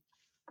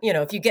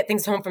 if you get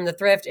things home from the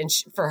thrift, and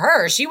for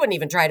her, she wouldn't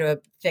even try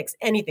to fix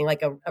anything,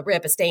 like a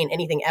rip, a stain,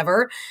 anything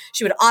ever.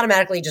 She would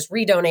automatically just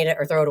redonate it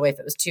or throw it away if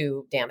it was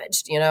too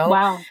damaged,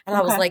 Wow. And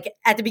I was like,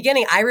 at the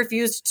beginning, I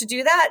refused to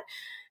do that.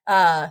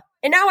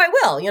 And now I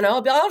will,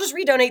 I'll just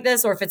redonate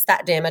this, or if it's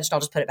that damaged, I'll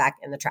just put it back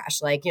in the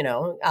trash. Like, I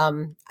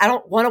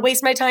don't want to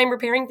waste my time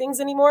repairing things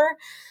anymore.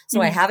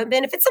 So I haven't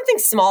been. If it's something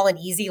small and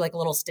easy, like a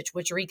little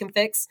Switcharoo can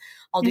fix,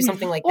 I'll do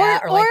something like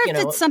that. Or like, if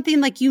it's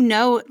something like,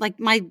 like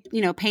my,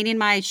 painting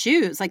my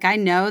shoes, like I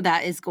know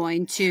that is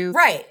going to.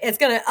 Right. It's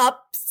going to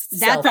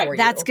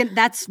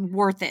that's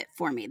worth it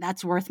for me.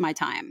 That's worth my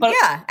time. But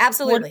yeah,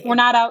 absolutely. We're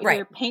not out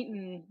here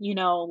painting,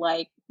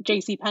 like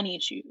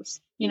JCPenney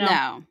shoes,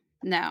 No.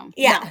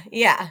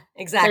 Yeah,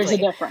 exactly. There's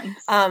a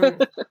difference.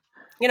 And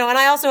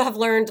I also have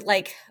learned,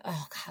 like,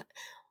 oh God,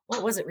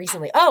 what was it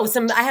recently? Oh,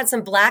 I had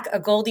some black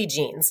Goldie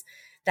jeans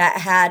that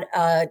had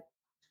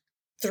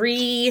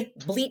 3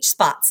 bleach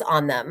spots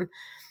on them.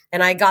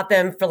 And I got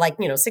them for like,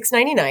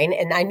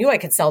 $6.99, and I knew I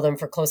could sell them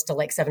for close to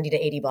like $70 to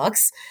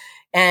 $80.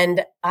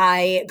 And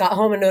I got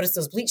home and noticed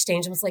those bleach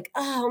stains and was like,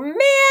 oh man, what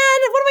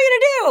am I going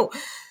to do?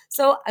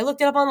 So I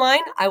looked it up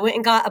online. I went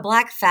and got a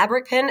black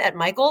fabric pen at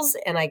Michael's,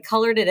 and I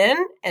colored it in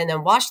and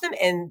then washed them,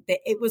 and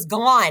it was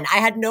gone. I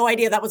had no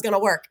idea that was going to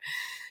work,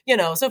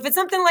 So if it's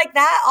something like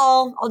that,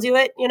 I'll do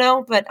it,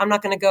 but I'm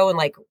not going to go and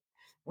like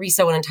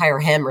resew an entire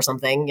hem or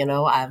something,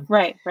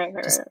 Right.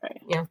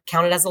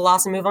 Count it as a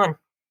loss and move on.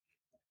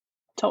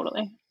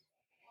 Totally.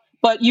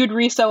 But you'd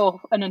resew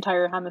an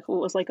entire hem if it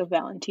was like a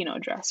Valentino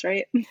dress,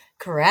 right?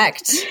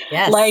 Correct.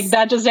 Yes. Like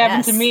that just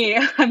happened to me.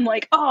 I'm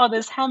like, oh,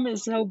 this hem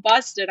is so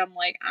busted. I'm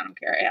like, I don't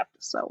care. I have to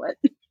sew it.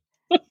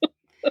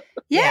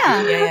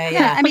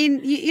 Yeah. I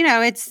mean,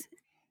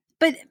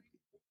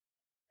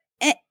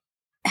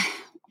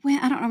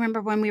 I don't remember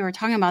when we were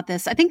talking about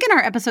this. I think in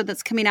our episode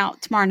that's coming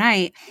out tomorrow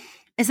night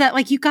is that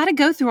like, you got to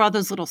go through all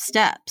those little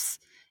steps,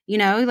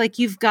 like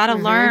you've got to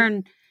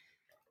learn,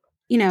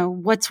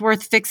 what's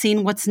worth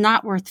fixing, what's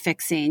not worth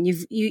fixing.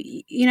 And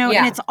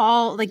it's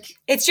all like,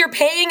 it's your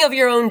paying of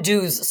your own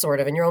dues sort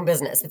of in your own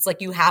business. It's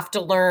like, you have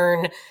to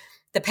learn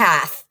the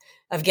path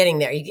of getting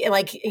there.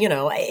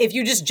 If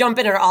you just jump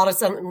in or all of a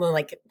sudden,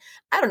 like,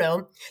 I don't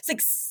know,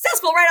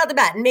 successful right out the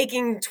bat,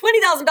 making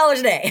 $20,000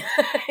 a day,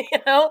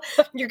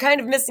 you're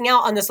kind of missing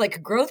out on this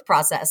like growth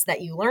process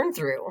that you learn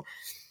through.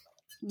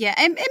 Yeah.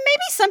 And maybe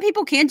some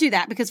people can do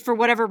that because for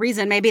whatever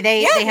reason, maybe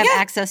they have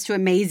access to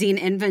amazing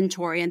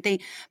inventory and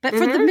but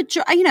for the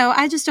majority,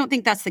 I just don't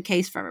think that's the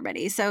case for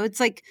everybody. So it's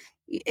like,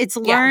 it's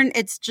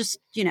just,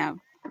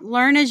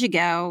 learn as you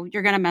go.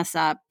 You're going to mess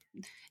up.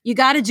 You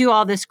got to do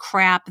all this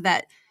crap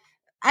that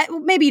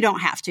maybe you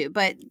don't have to,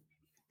 but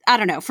I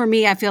don't know. For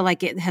me, I feel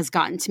like it has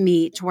gotten to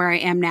me to where I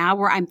am now,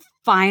 where I'm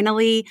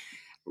finally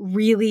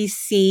really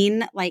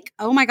seen like,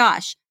 oh my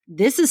gosh,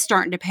 this is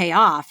starting to pay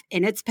off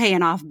and it's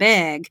paying off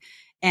big.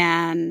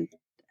 And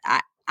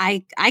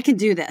I can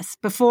do this.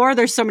 Before,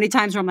 there's so many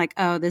times where I'm like,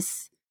 oh,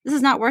 this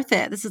is not worth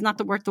it. This is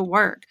not worth the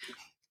work.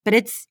 But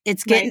it's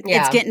getting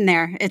it's getting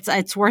there.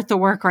 It's worth the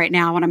work right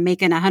now when I'm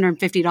making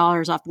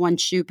 $150 off one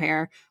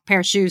pair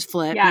of shoes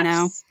flip, you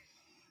know.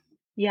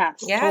 Yes.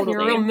 Yeah, totally.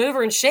 you're a real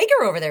mover and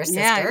shaker over there,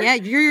 sister. Yeah,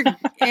 you're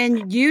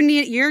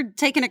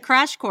taking a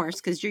crash course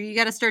because you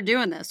got to start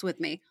doing this with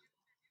me.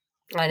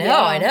 I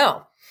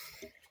know.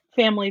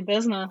 Family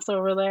business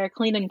over there,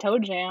 cleaning toe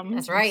jam.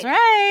 That's right.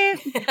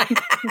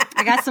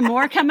 I got some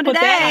more coming Put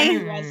today. that on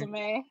your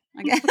resume.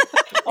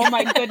 Oh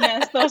my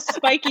goodness, those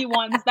spiky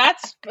ones.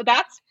 That's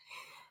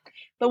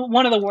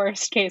one of the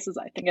worst cases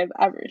I think I've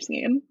ever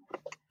seen.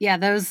 Yeah,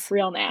 those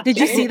real nasty.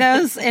 Did you see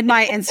those in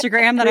my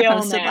Instagram that I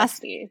posted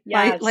last?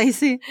 Yes.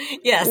 Lacey?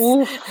 Yes.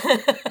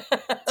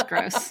 It's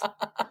gross.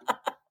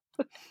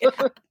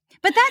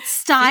 But that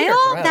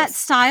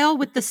style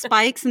with the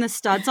spikes and the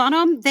studs on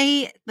them,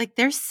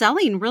 they're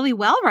selling really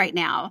well right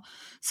now.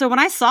 So when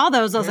I saw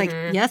those, I was like,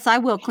 yes, I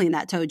will clean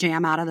that toe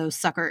jam out of those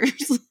suckers.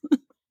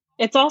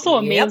 It's also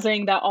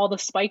amazing that all the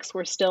spikes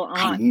were still on.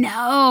 I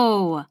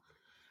know.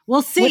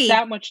 We'll see. With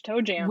that much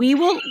toe jam.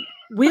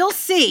 We'll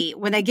see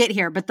when they get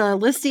here. But the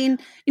listing,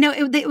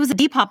 it was a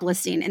Depop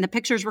listing and the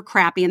pictures were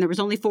crappy and there was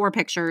only 4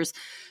 pictures.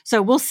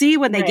 So we'll see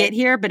when they get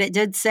here. But it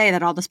did say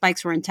that all the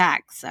spikes were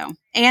intact. So,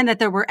 and that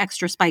there were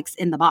extra spikes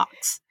in the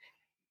box.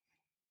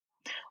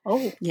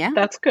 Oh, yeah.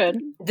 That's good.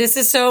 This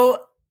is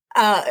so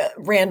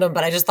random,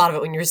 but I just thought of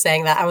it when you were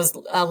saying that. I was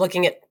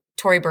looking at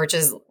Tory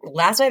Burch's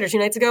last night or 2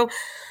 nights ago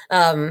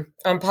on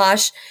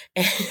Posh.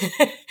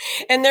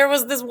 And there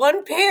was this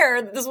one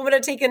pair that this woman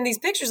had taken these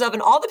pictures of,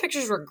 and all the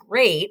pictures were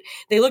great.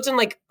 They looked in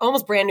like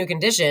almost brand new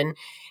condition,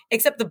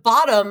 except the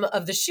bottom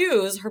of the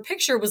shoes, her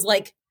picture was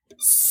like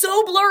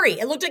so blurry.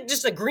 It looked like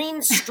just a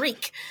green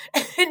streak.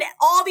 And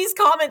all these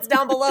comments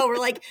down below were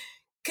like,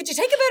 could you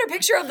take a better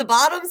picture of the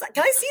bottoms?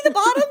 Can I see the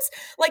bottoms?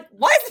 Like,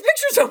 why is the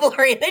picture so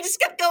blurry? And they just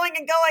kept going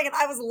and going, and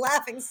I was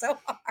laughing so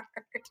hard.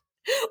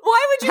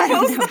 Why would you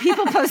post that?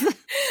 People post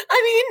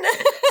I mean,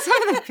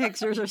 some of the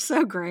pictures are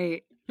so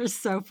great. They're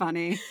so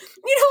funny. You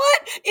know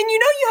what? And you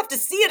have to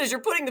see it as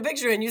you're putting the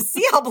picture in. You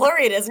see how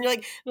blurry it is, and you're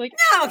like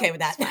nah, I'm okay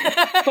with that.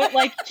 But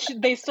like,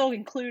 they still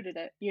included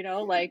it,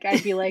 Like,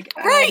 I'd be like,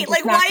 right,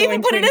 like, why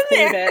even put it in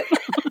there?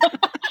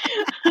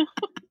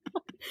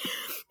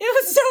 It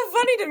was so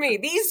funny to me.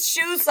 These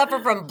shoes suffer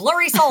from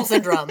blurry sole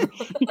syndrome. There's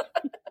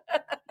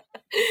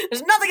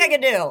nothing I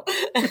can do.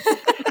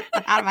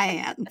 Out of my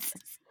hands.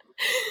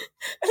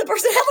 The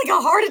person had like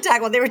a heart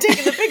attack when they were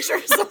taking the picture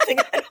or something.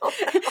 I don't know.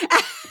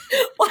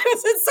 Why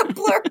was it so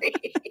blurry?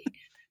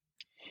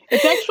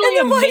 It's actually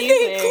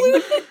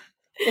amazing.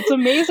 It's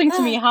amazing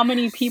to me how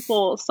many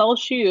people sell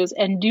shoes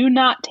and do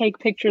not take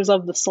pictures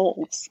of the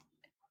soles.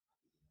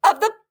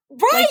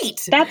 Right.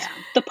 Like, that's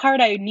the part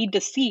I need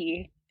to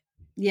see.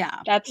 Yeah.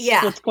 That's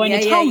what's going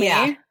to tell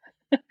me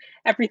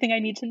everything I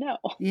need to know.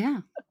 Yeah.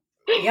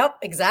 Yep,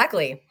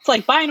 exactly. It's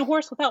like buying a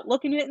horse without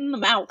looking it in the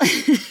mouth.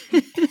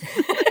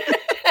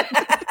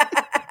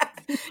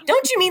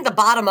 Don't you mean the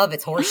bottom of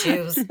its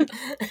horseshoes?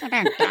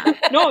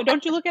 No,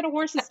 don't you look at a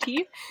horse's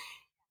teeth?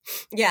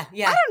 Yeah. I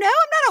don't know. I'm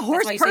not a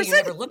horse That's why person. you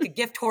never look a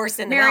gift horse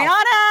in the Mariana,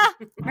 mouth.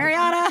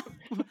 Mariana,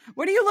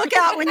 what do you look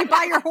at when you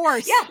buy your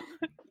horse? Yeah.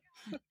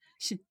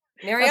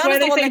 Mariana's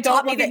the one that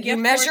taught me that you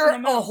measure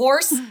a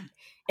horse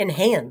in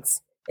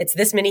hands. It's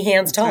this many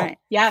hands tall. Right.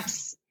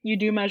 Yes, you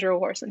do measure a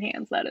horse in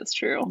hands. That is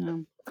true.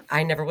 No.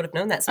 I never would have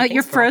known that. So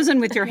you're frozen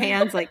with your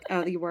hands, like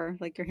you were,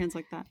 like your hands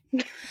like that.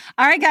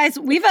 All right, guys,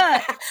 we've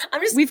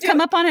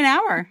come up on an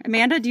hour.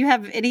 Amanda, do you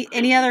have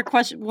any other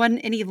question? I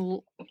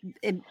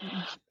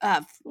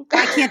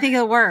can't think of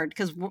the word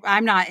because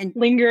I'm not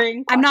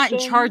lingering. I'm not in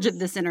charge of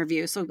this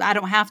interview, so I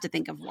don't have to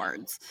think of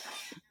words.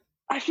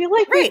 I feel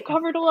like we've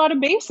covered a lot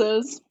of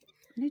bases.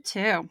 Me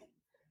too.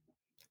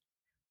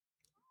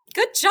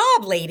 Good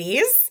job,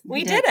 ladies.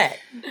 We did it.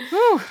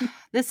 Whew.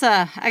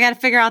 I got to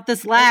figure out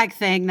this lag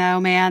thing, though,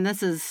 man.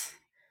 This is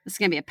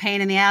gonna be a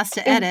pain in the ass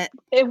to edit.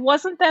 It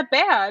wasn't that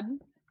bad.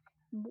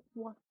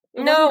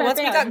 No, once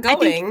we got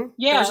going,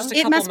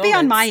 it must be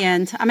on my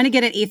end. I'm gonna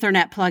get an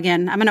Ethernet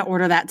plug-in. I'm gonna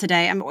order that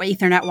today.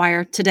 Ethernet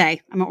wire today.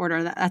 I'm gonna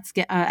order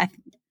that.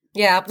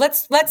 Yeah,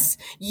 let's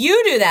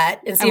you do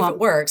that and see if it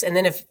works, and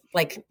then if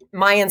like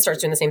my end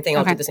starts doing the same thing,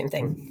 I'll do the same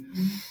thing.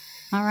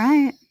 All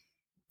right.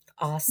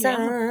 Awesome.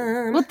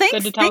 Yeah. Well, thanks.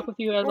 Good to talk with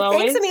you as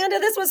always. Thanks, Amanda.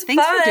 This was fun.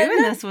 Thanks for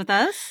doing this with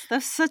us.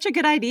 That's such a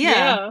good idea.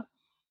 Yeah. If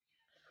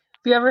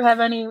you ever have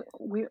any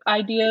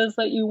ideas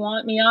that you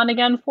want me on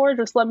again for,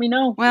 just let me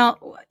know.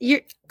 Well, you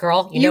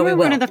were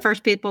one of the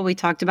first people we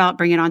talked about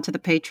bringing onto the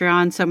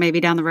Patreon. So maybe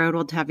down the road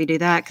we'll have you do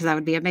that because that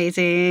would be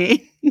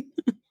amazing.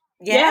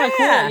 Yeah,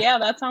 cool. Yeah,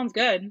 that sounds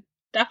good.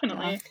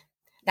 Definitely. Yeah.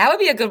 That would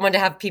be a good one to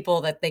have people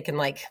that they can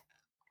like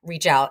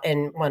reach out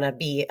and want to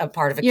be a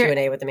part of a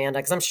Q&A with Amanda,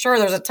 because I'm sure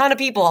there's a ton of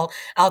people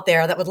out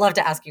there that would love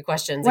to ask you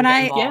questions. When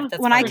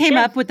I came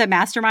up with the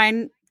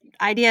mastermind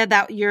idea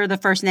that you're the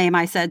first name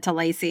I said to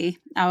Lacey.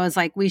 I was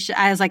like,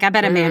 I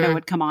bet Amanda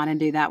would come on and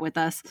do that with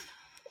us.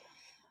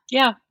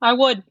 Yeah, I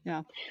would.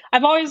 Yeah.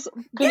 I've always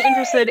been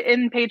interested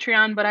in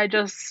Patreon, but I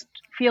just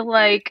feel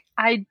like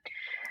I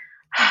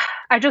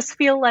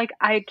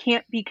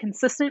can't be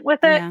consistent with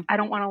it. Yeah. I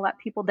don't want to let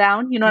people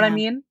down. You know what I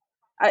mean?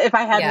 If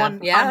I had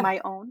one on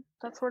my own,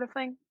 that sort of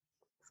thing.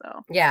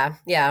 So yeah.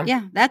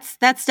 That's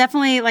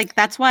definitely like,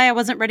 that's why I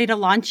wasn't ready to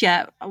launch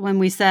yet when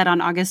we said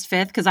on August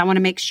 5th, because I want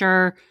to make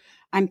sure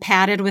I'm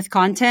padded with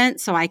content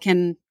so I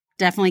can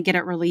definitely get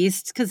it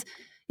released. Because,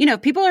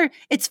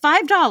 it's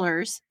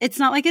 $5. It's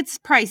not like it's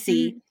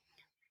pricey,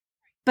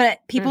 but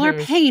people are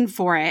paying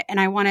for it. And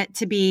I want it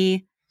to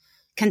be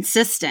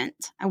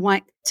consistent. I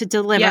want to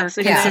deliver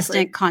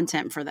consistent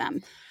content for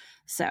them.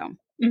 So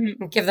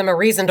give them a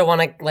reason to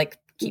want to like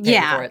keep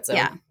paying for it. So.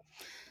 Yeah.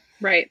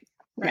 Right.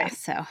 Yeah,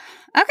 so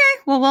okay.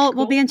 Well,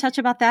 we'll be in touch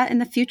about that in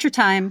the future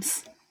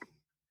times.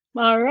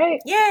 All right.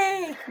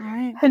 Yay! All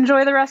right.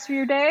 Enjoy the rest of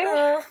your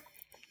day.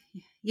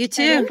 You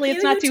too. And hopefully,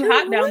 it's not too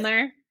hot down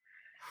there.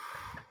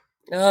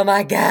 Oh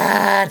my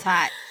God, it's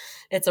hot.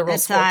 It's a real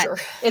scorcher.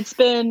 It's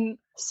been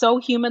so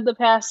humid the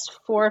past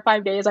 4 or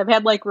 5 days. I've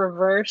had like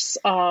reverse.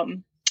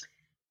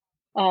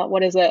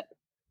 What is it?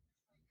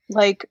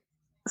 Like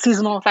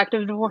seasonal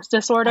affective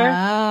disorder.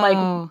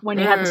 Like when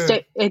you have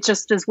it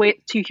just is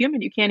way too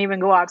humid. You can't even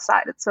go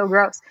outside. It's so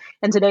gross.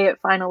 And today it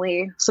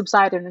finally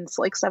subsided and it's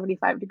like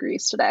 75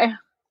 degrees today.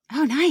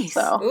 Oh, nice.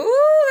 So, ooh,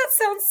 that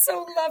sounds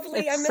so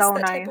lovely. I miss so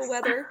that nice. type of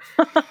weather.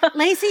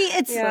 Lacey,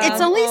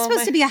 it's only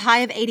supposed to be a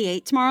high of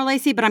 88 tomorrow,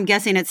 Lacey, but I'm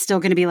guessing it's still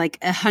going to be like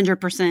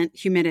 100%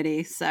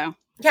 humidity. So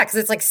yeah, because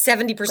it's like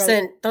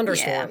 70%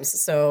 thunderstorms. Yeah.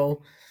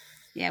 So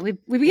yeah, we've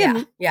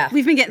been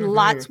getting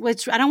lots,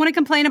 which I don't want to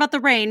complain about the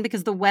rain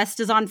because the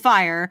West is on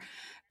fire.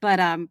 But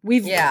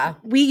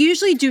we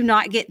usually do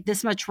not get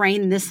this much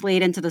rain this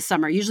late into the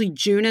summer. Usually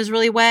June is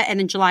really wet, and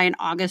in July and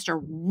August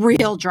are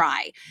real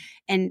dry.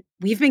 And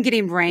we've been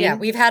getting rain. Yeah,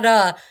 we've had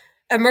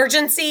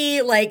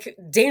emergency, like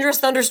dangerous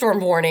thunderstorm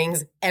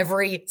warnings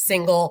every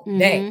single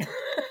day.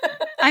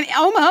 I mean,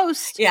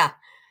 almost. Yeah.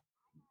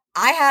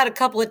 I had a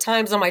couple of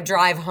times on my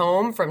drive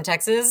home from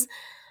Texas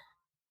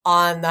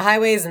on the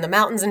highways and the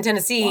mountains in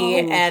Tennessee,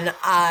 and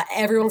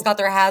everyone's got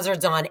their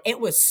hazards on. It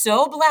was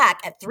so black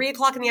at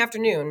 3:00 in the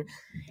afternoon,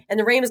 and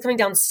the rain was coming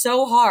down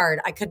so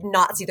hard, I could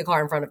not see the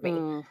car in front of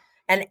me.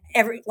 And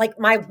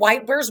my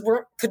wipers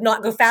could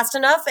not go fast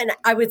enough, and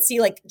I would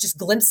see like just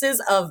glimpses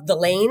of the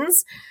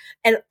lanes.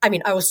 And I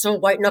mean, I was so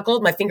white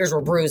knuckled, my fingers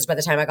were bruised by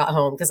the time I got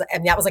home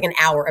and that was like an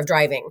hour of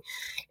driving.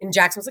 And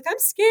Jackson was like, I'm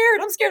scared.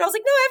 I was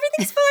like, no,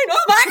 everything's fine.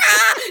 Oh my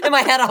God. In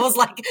my head, I was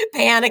like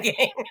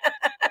panicking.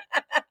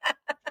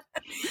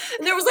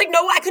 And there was like,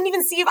 no, I couldn't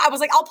even see if I was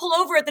like, I'll pull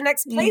over at the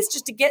next place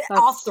just to get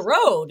off the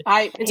road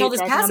until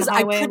this passes.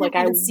 I couldn't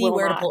even see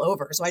where to pull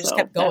over. So I just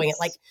kept going at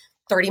like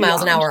 30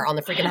 miles an hour on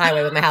the freaking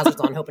highway with my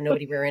hazards on, hoping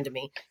nobody rear ended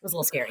me. It was a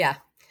little scary. Yeah.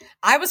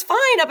 I was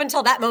fine up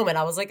until that moment.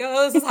 I was like,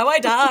 oh, this is how I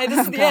die. This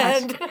is the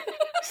end.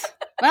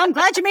 Well, I'm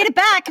glad you made it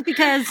back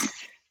because,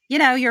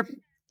 you're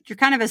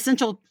kind of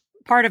essential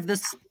part of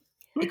this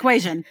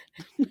equation.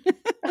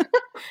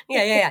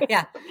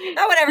 Yeah.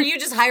 No, whatever. You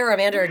just hire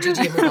Amanda or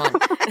Gigi and move on.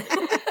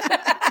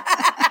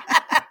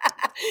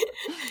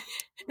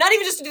 Not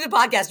even just to do the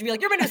podcast. You'd be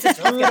like, you're my new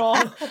sister. Let's go.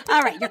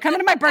 All right. You're coming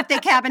to my birthday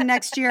cabin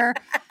next year.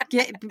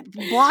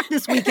 Block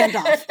this weekend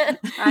off.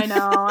 I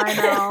know.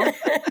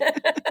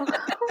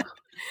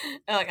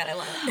 Oh my God, I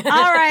love it.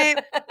 All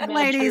right,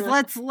 ladies,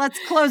 let's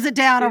close it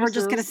down, or we're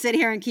just gonna sit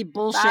here and keep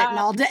bullshitting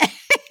all day.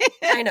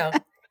 I know.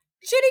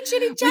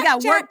 Chitty, we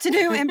got work to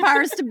do,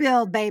 empires to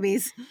build,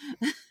 babies.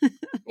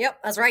 Yep,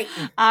 that's right.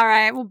 All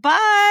right, well,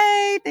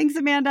 bye. Thanks,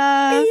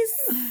 Amanda.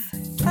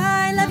 Peace.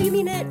 Bye. Love you,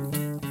 mean it.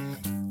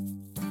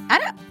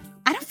 I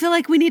don't feel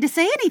like we need to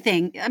say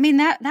anything. I mean,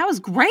 that was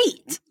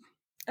great.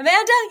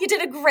 Amanda, you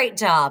did a great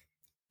job.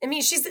 I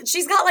mean, she's a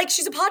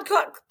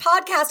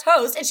podcast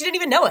host, and she didn't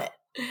even know it.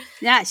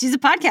 Yeah, she's a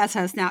podcast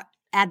host now.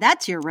 Add that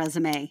to your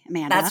resume,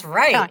 Amanda. That's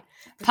right.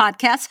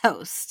 Podcast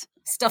host.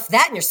 Stuff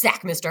that in your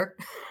sack, mister.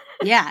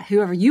 Yeah,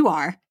 whoever you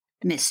are,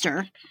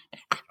 mister,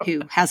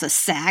 who has a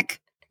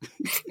sack.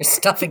 You're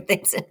stuffing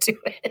things into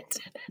it.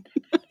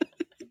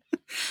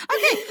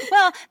 Okay,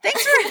 well,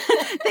 thanks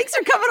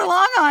for coming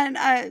along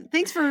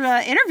thanks for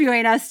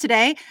interviewing us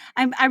today.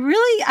 I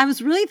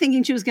was really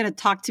thinking she was going to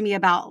talk to me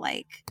about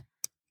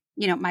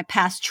my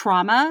past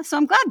trauma. So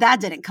I'm glad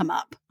that didn't come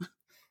up.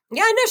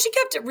 Yeah, no, she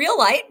kept it real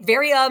light,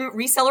 very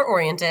reseller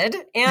oriented,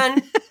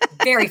 and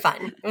very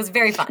fun. It was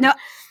very fun. No,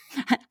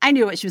 I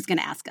knew what she was going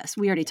to ask us.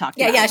 We already talked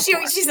about it. Yeah,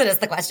 she sent us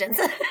the questions.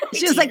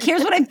 She was like,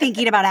 here's what I'm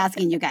thinking about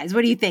asking you guys.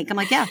 What do you think? I'm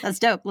like, yeah, that's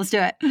dope. Let's do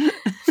it.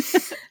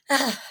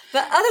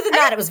 But other than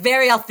that, it was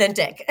very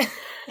authentic.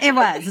 It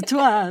was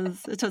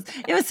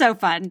so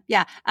fun.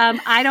 Yeah.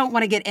 I don't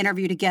want to get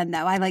interviewed again,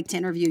 though. I like to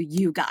interview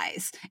you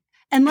guys.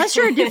 Unless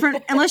you're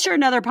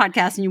another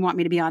podcast and you want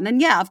me to be on, then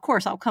yeah, of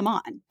course I'll come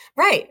on.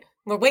 Right.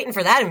 We're waiting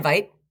for that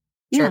invite.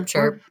 Chirp,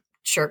 chirp,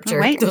 chirp,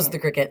 chirp. Those are the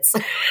crickets.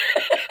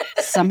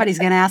 Somebody's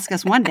going to ask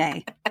us one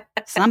day.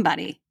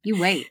 Somebody. You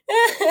wait.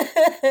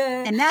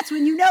 And that's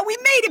when you know we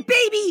made it,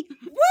 baby.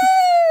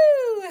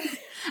 Woo!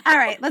 All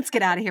right, let's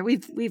get out of here.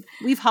 We've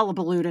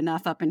hullabalooed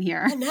enough up in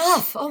here.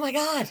 Enough. Oh my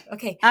God.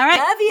 Okay. All right.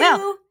 Love you.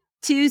 Well,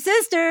 2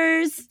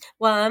 sisters.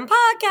 One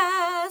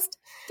podcast.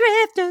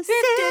 Thrifter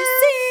Sisters.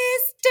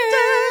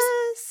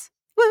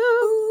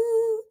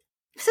 Woo.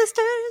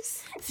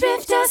 Sisters.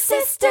 Thrifter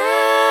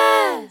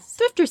Sisters.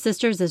 Thrifter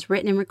Sisters is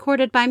written and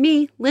recorded by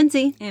me,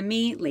 Lindsay. And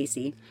me,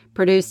 Lacey.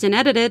 Produced and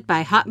edited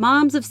by Hot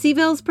Moms of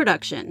Seaville's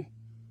Production.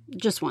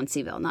 Just one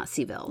Seaville, not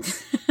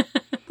Seaville's.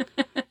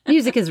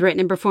 Music is written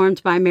and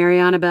performed by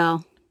Mariana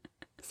Bell.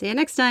 See you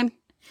next time.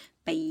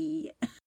 Bye.